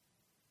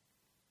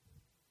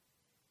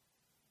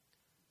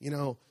 You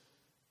know,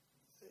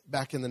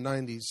 back in the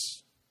 90s,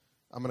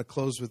 I'm going to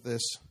close with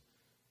this.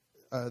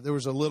 There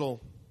was a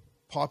little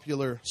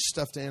popular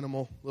stuffed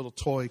animal, little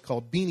toy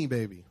called Beanie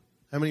Baby.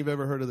 How many have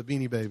ever heard of the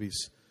Beanie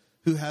Babies?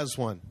 Who has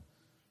one?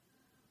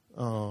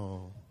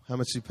 Oh, how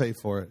much do you pay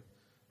for it?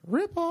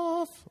 Rip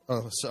off.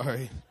 Oh,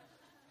 sorry.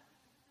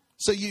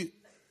 So you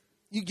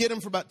get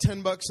them for about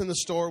 $10 in the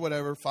store,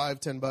 whatever,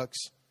 $5-10. And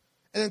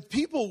then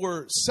people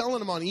were selling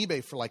them on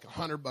eBay for like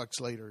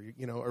 $100 later,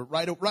 you know, or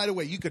right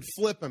away. You could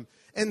flip them.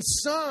 And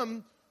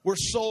some were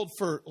sold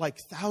for like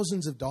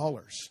thousands of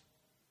dollars.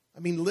 I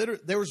mean,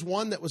 literally, there was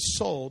one that was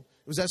sold.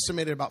 It was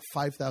estimated about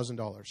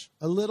 $5,000.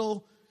 A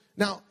little.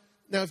 Now,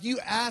 if you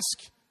ask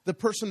the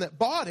person that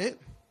bought it,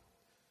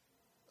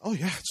 oh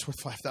yeah, it's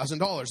worth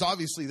 $5,000.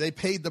 Obviously, they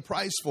paid the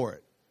price for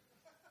it.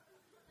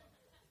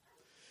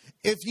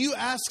 If you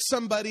ask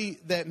somebody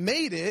that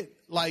made it,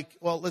 like,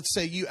 well, let's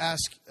say you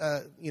ask,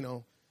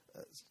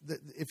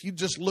 if you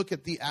just look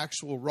at the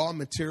actual raw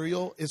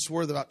material, it's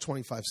worth about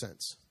 25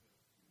 cents.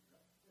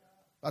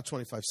 About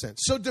 25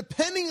 cents. So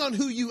depending on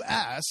who you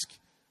ask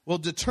will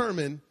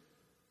determine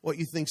what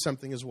you think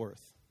something is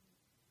worth.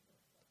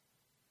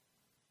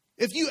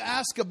 If you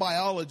ask a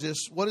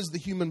biologist, what is the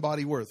human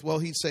body worth? Well,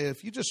 he'd say,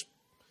 if you just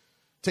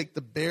take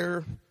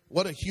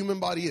what a human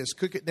body is,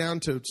 cook it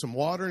down to some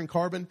water and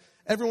carbon,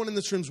 everyone in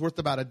this room is worth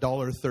about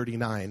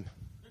 $1.39.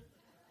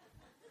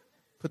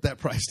 Put that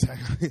price tag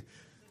on it.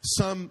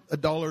 Some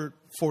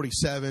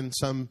 $1.47,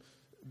 some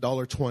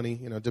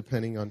 $1.20,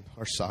 depending on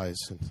our size.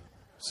 And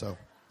so,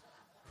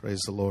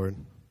 praise the Lord.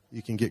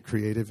 You can get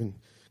creative and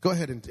go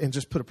ahead and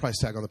just put a price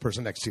tag on the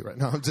person next to you right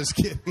now. I'm just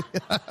kidding.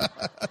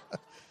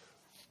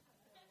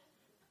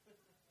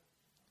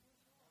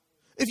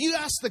 If you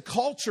ask the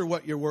culture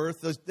what you're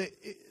worth,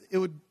 it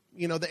would,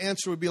 the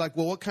answer would be like,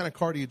 well, what kind of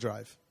car do you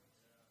drive?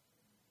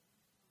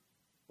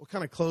 What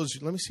kind of clothes?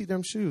 Let me see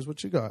them shoes.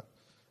 What you got?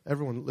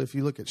 Everyone, if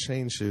you look at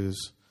Shane's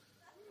shoes,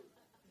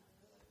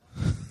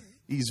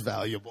 he's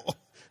valuable,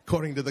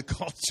 according to the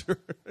culture.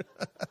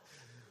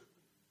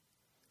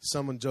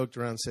 Someone joked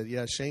around and said,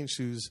 yeah, Shane's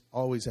shoes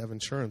always have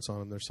insurance on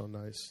them. They're so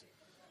nice.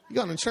 You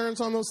got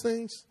insurance on those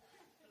things?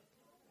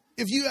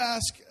 If you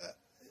ask,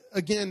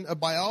 again, a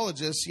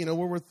biologist, we're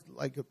worth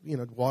like,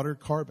 water,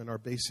 carbon, our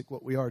basic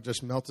what we are,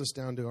 just melt us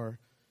down to our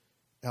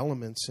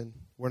elements, and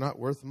we're not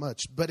worth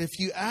much. But if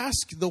you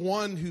ask the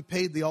one who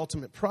paid the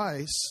ultimate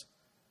price,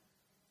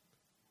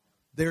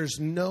 there's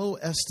no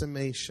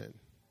estimation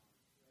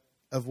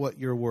of what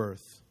you're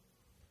worth.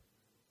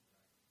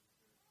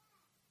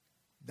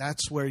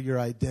 That's where your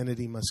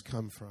identity must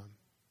come from.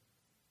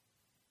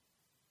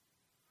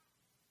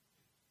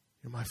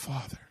 You're my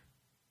Father.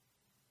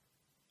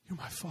 You're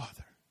my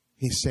Father.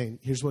 He's saying,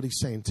 here's what he's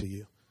saying to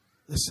you.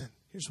 Listen,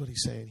 here's what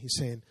he's saying. He's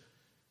saying,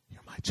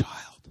 you're my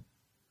child.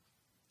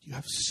 You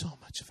have so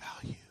much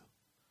value.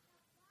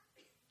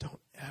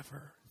 Don't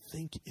ever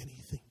think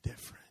anything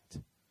different.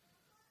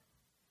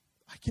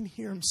 I can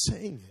hear him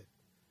saying it.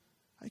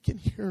 I can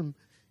hear him.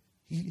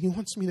 He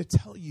wants me to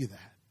tell you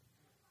that.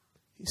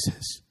 He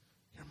says,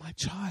 you're my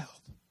child.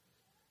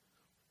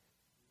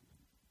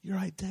 Your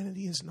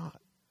identity is not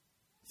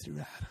through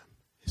Adam.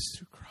 It's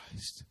through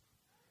Christ.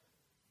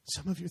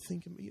 Some of you are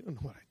thinking, but you don't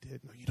know what I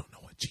did. No, you don't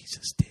know what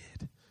Jesus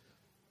did.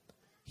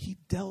 He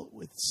dealt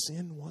with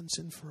sin once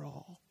and for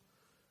all.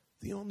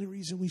 The only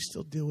reason we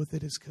still deal with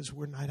it is because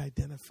we're not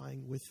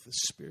identifying with the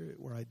Spirit.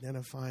 We're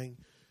identifying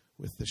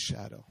with the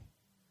shadow.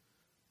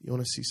 You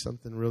want to see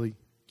something really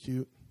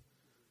cute?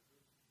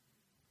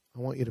 I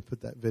want you to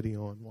put that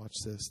video on. Watch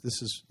this.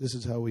 This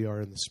is how we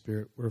are in the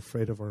Spirit. We're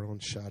afraid of our own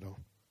shadow.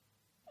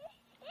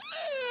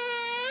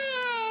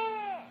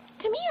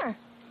 Come here.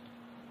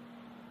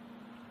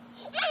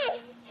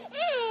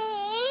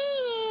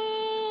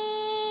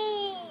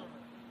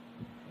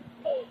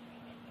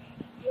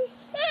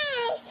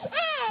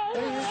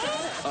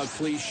 A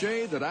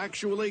cliche that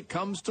actually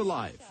comes to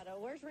life.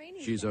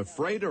 She's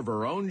afraid of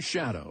her own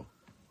shadow.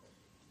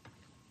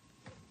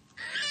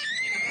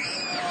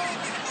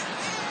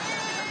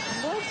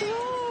 What's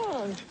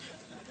wrong?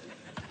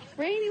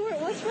 Rainy,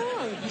 what's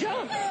wrong?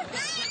 Jump.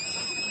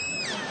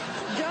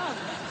 Jump.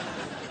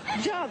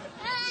 Jump.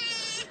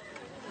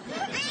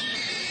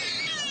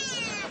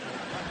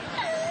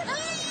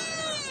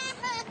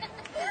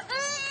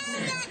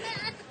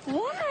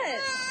 What?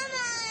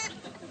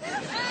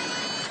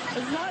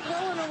 It's not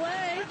going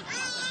away.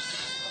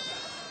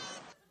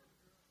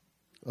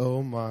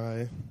 Oh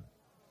my.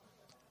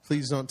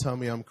 Please don't tell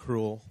me I'm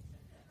cruel.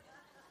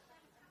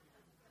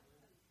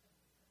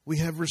 We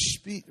have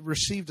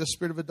received a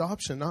spirit of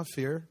adoption, not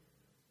fear.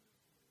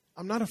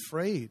 I'm not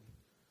afraid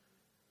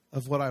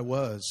of what I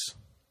was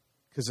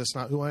because that's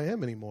not who I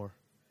am anymore.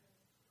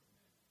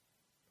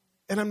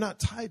 And I'm not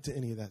tied to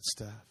any of that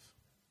stuff.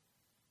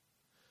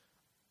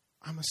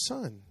 I'm a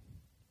son.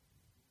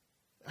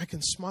 I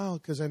can smile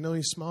because I know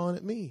he's smiling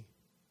at me.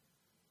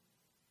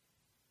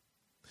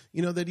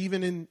 You know that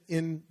even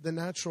in the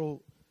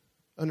natural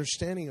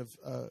understanding of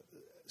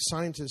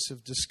scientists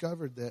have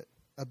discovered that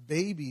a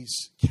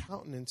baby's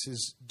countenance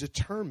is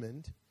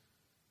determined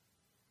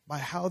by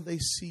how they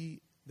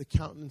see the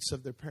countenance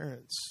of their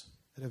parents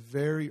at a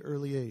very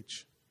early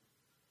age.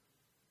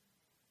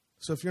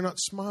 So if you're not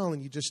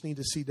smiling, you just need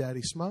to see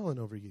Daddy smiling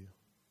over you.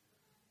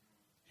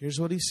 Here's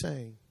what he's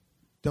saying.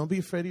 Don't be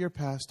afraid of your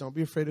past. Don't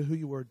be afraid of who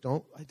you were.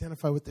 Don't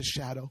identify with the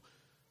shadow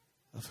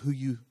of who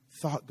you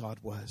thought God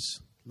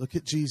was. Look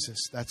at Jesus.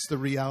 That's the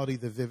reality,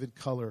 the vivid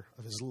color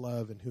of his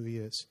love and who he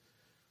is.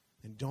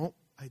 And don't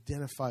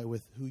identify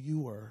with who you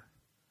were.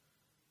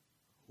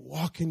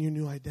 Walk in your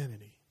new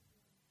identity.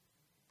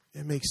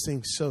 It makes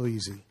things so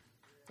easy.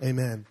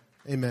 Amen.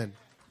 Amen.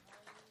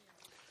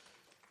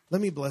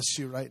 Let me bless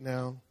you right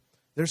now.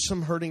 There's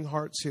some hurting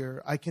hearts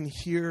here. I can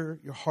hear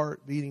your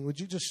heart beating. Would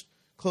you just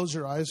close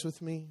your eyes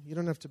with me? You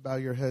don't have to bow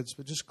your heads,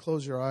 but just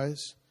close your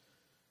eyes.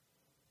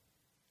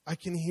 I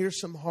can hear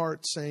some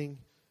hearts saying,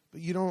 but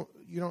you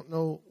don't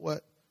know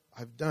what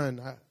I've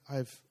done.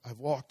 I've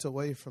walked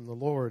away from the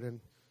Lord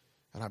and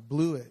I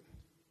blew it.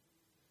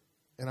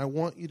 And I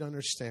want you to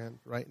understand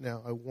right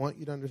now. I want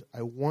you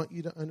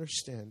to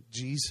understand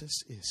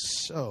Jesus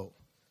is so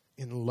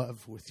in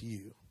love with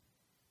you.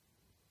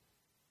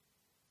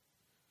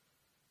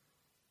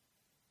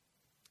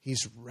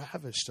 He's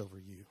ravished over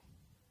you.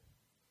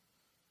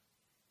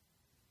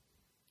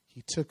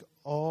 He took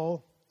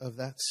all of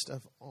that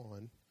stuff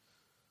on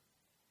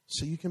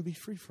so you can be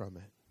free from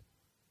it.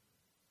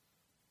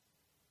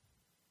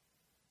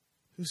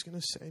 Who's going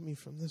to save me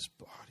from this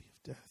body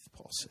of death?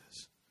 Paul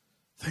says.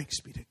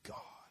 Thanks be to God.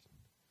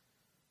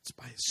 It's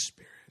by his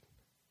Spirit.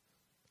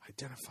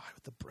 Identify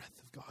with the breath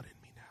of God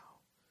in me now.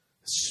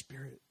 The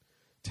Spirit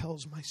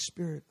tells my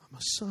spirit, I'm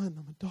a son,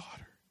 I'm a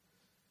daughter.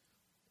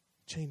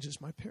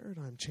 Changes my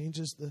paradigm,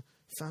 changes the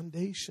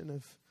foundation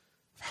of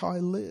how I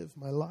live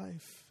my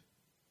life.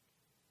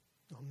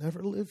 I'll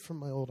never live from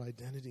my old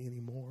identity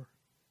anymore.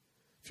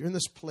 If you're in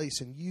this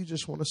place and you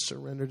just want to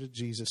surrender to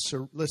Jesus,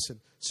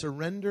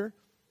 surrender.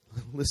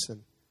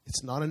 Listen,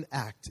 it's not an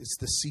act. It's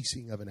the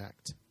ceasing of an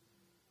act.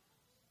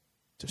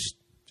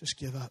 Just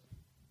give up.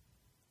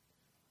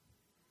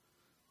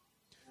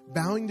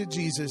 Bowing to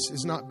Jesus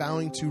is not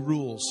bowing to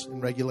rules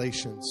and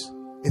regulations.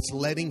 It's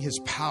letting his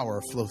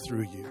power flow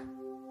through you.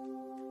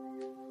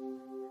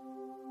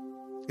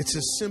 It's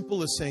as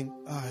simple as saying,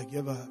 I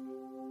give up.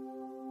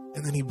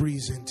 And then he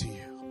breathes into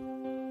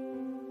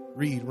you.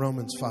 Read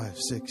Romans 5,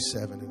 6,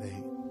 7, and 8.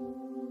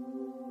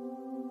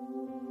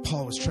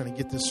 Paul was trying to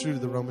get this through to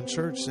the Roman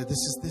church. Said, this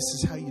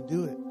is how you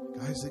do it.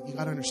 Guys, you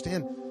got to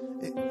understand,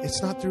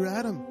 it's not through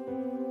Adam.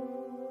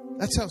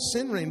 That's how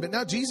sin reigned. But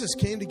now Jesus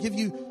came to give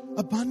you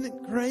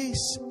abundant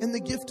grace and the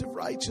gift of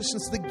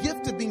righteousness, the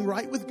gift of being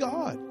right with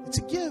God. It's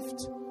a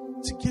gift.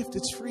 It's a gift.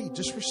 It's free.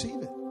 Just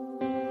receive it.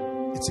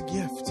 It's a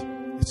gift.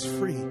 It's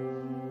free.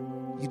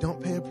 You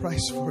don't pay a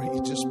price for it.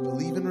 You just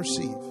believe and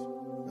receive.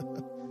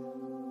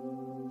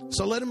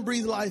 So let him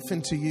breathe life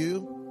into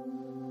you.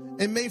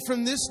 And may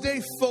from this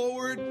day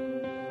forward,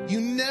 you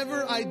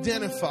never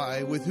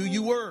identify with who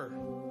you were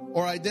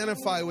or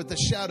identify with the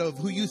shadow of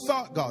who you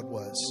thought God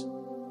was.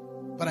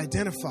 But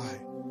identify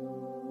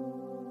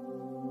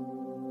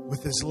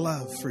with his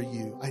love for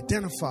you.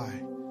 Identify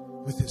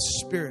with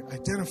his Spirit.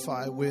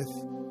 Identify with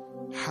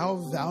how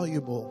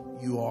valuable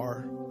you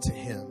are to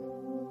him.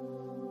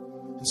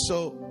 And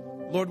so,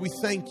 Lord, we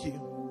thank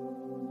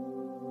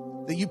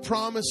you that you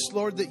promised,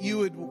 Lord, that you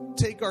would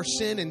take our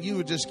sin and you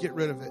would just get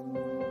rid of it.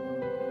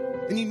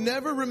 And you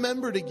never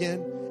remembered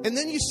again. And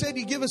then you said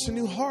you give us a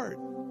new heart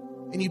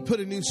and you put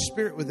a new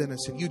spirit within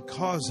us and you'd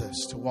cause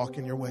us to walk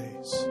in your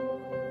ways.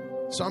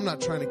 So I'm not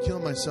trying to kill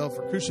myself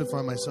or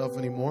crucify myself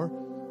anymore.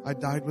 I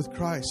died with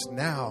Christ.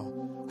 Now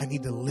I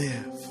need to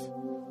live.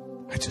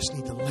 I just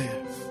need to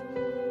live.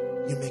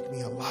 You make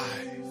me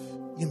alive.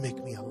 You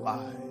make me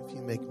alive.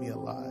 You make me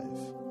alive.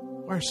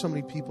 Why are so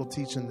many people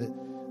teaching that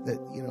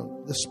you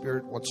know, the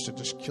Spirit wants to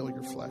just kill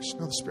your flesh?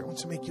 No, the Spirit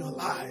wants to make you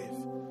alive.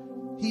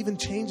 He even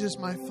changes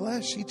my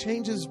flesh. He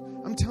changes,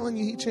 I'm telling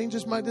you, He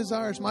changes my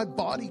desires. My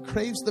body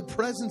craves the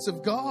presence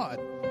of God.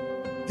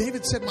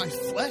 David said, my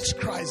flesh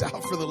cries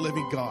out for the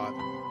living God.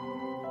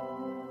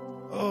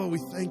 Oh, we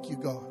thank you,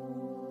 God.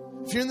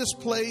 If you're in this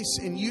place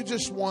and you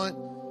just want,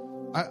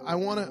 I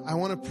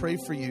want to pray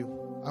for you.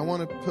 I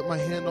want to put my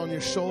hand on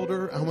your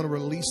shoulder. I want to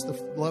release the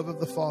love of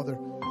the Father.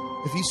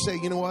 If you say,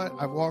 you know what,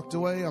 I've walked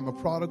away, I'm a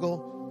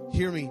prodigal,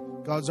 hear me.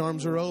 God's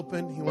arms are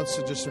open. He wants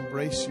to just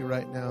embrace you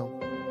right now.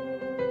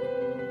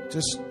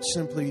 Just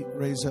simply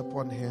raise up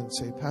one hand and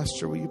say,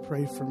 Pastor, will you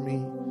pray for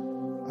me?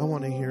 I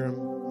want to hear him.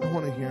 I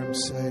want to hear him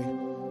say,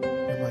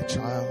 you're my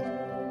child.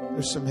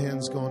 There's some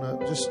hands going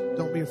up. Just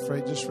don't be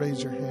afraid. Just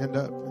raise your hand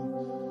up.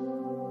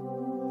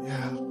 And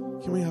yeah.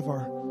 Can we have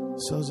our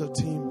Sozo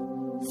team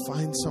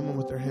find someone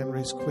with their hand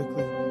raised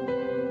quickly?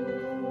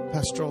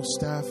 Pastoral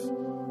staff,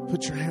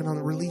 put your hand on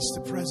it. Release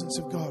the presence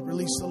of God.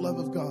 Release the love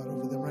of God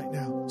over them right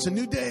now. It's a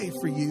new day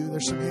for you.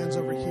 There's some hands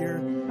over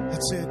here.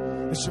 That's it.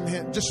 There's some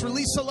hands. Just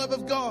release the love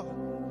of God.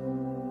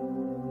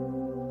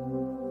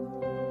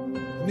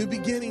 New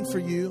beginning for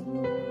you.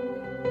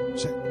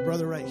 Check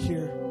brother right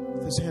here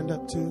with his hand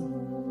up too.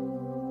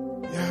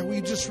 Yeah,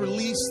 we just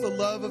release the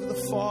love of the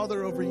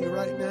Father over you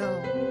right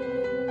now.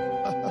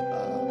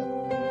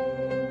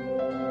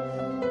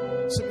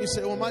 Some of you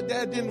say, well, my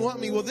dad didn't want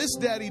me. Well, this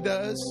daddy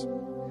does.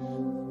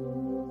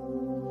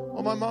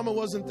 Well, my mama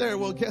wasn't there.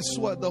 Well, guess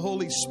what? The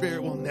Holy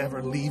Spirit will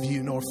never leave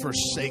you nor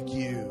forsake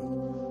you.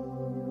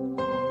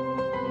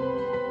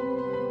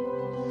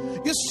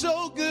 You're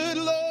so good,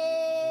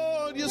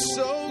 Lord. You're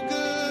so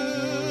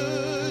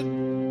good.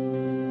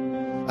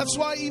 That's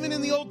why even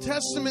in the Old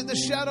Testament, the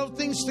shadow of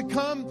things to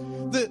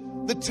come,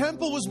 the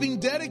temple was being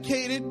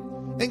dedicated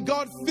and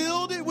God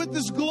filled it with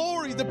His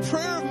glory. The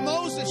prayer of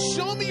Moses,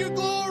 show me your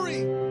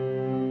glory.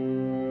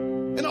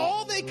 And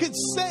all they could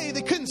say,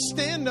 they couldn't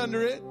stand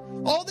under it.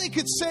 All they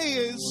could say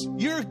is,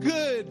 you're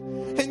good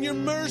and your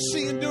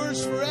mercy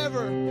endures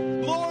forever.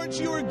 Lord,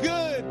 you are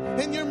good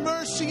and your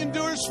mercy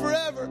endures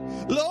forever.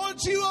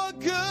 Lord, you are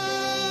good.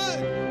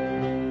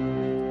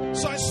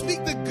 So I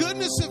speak the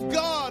goodness of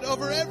God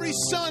over every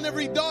son,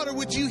 every daughter.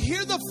 Would you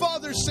hear the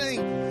Father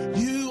saying,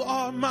 you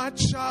are my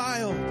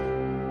child?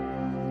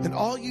 And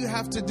all you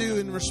have to do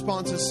in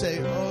response is say,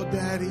 oh,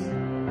 Daddy,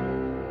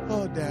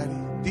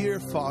 dear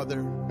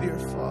Father,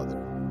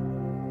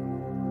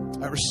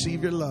 I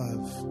receive your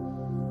love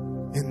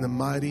in the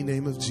mighty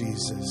name of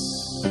Jesus.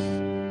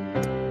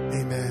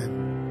 Amen.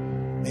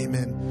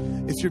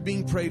 Amen. If you're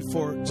being prayed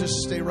for,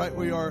 just stay right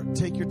where you are.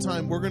 Take your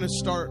time. We're going to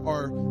start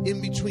our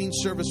in-between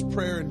service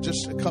prayer in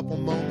just a couple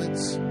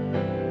moments.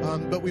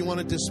 But we want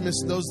to dismiss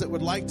those that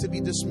would like to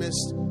be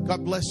dismissed.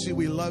 God bless you.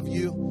 We love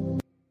you.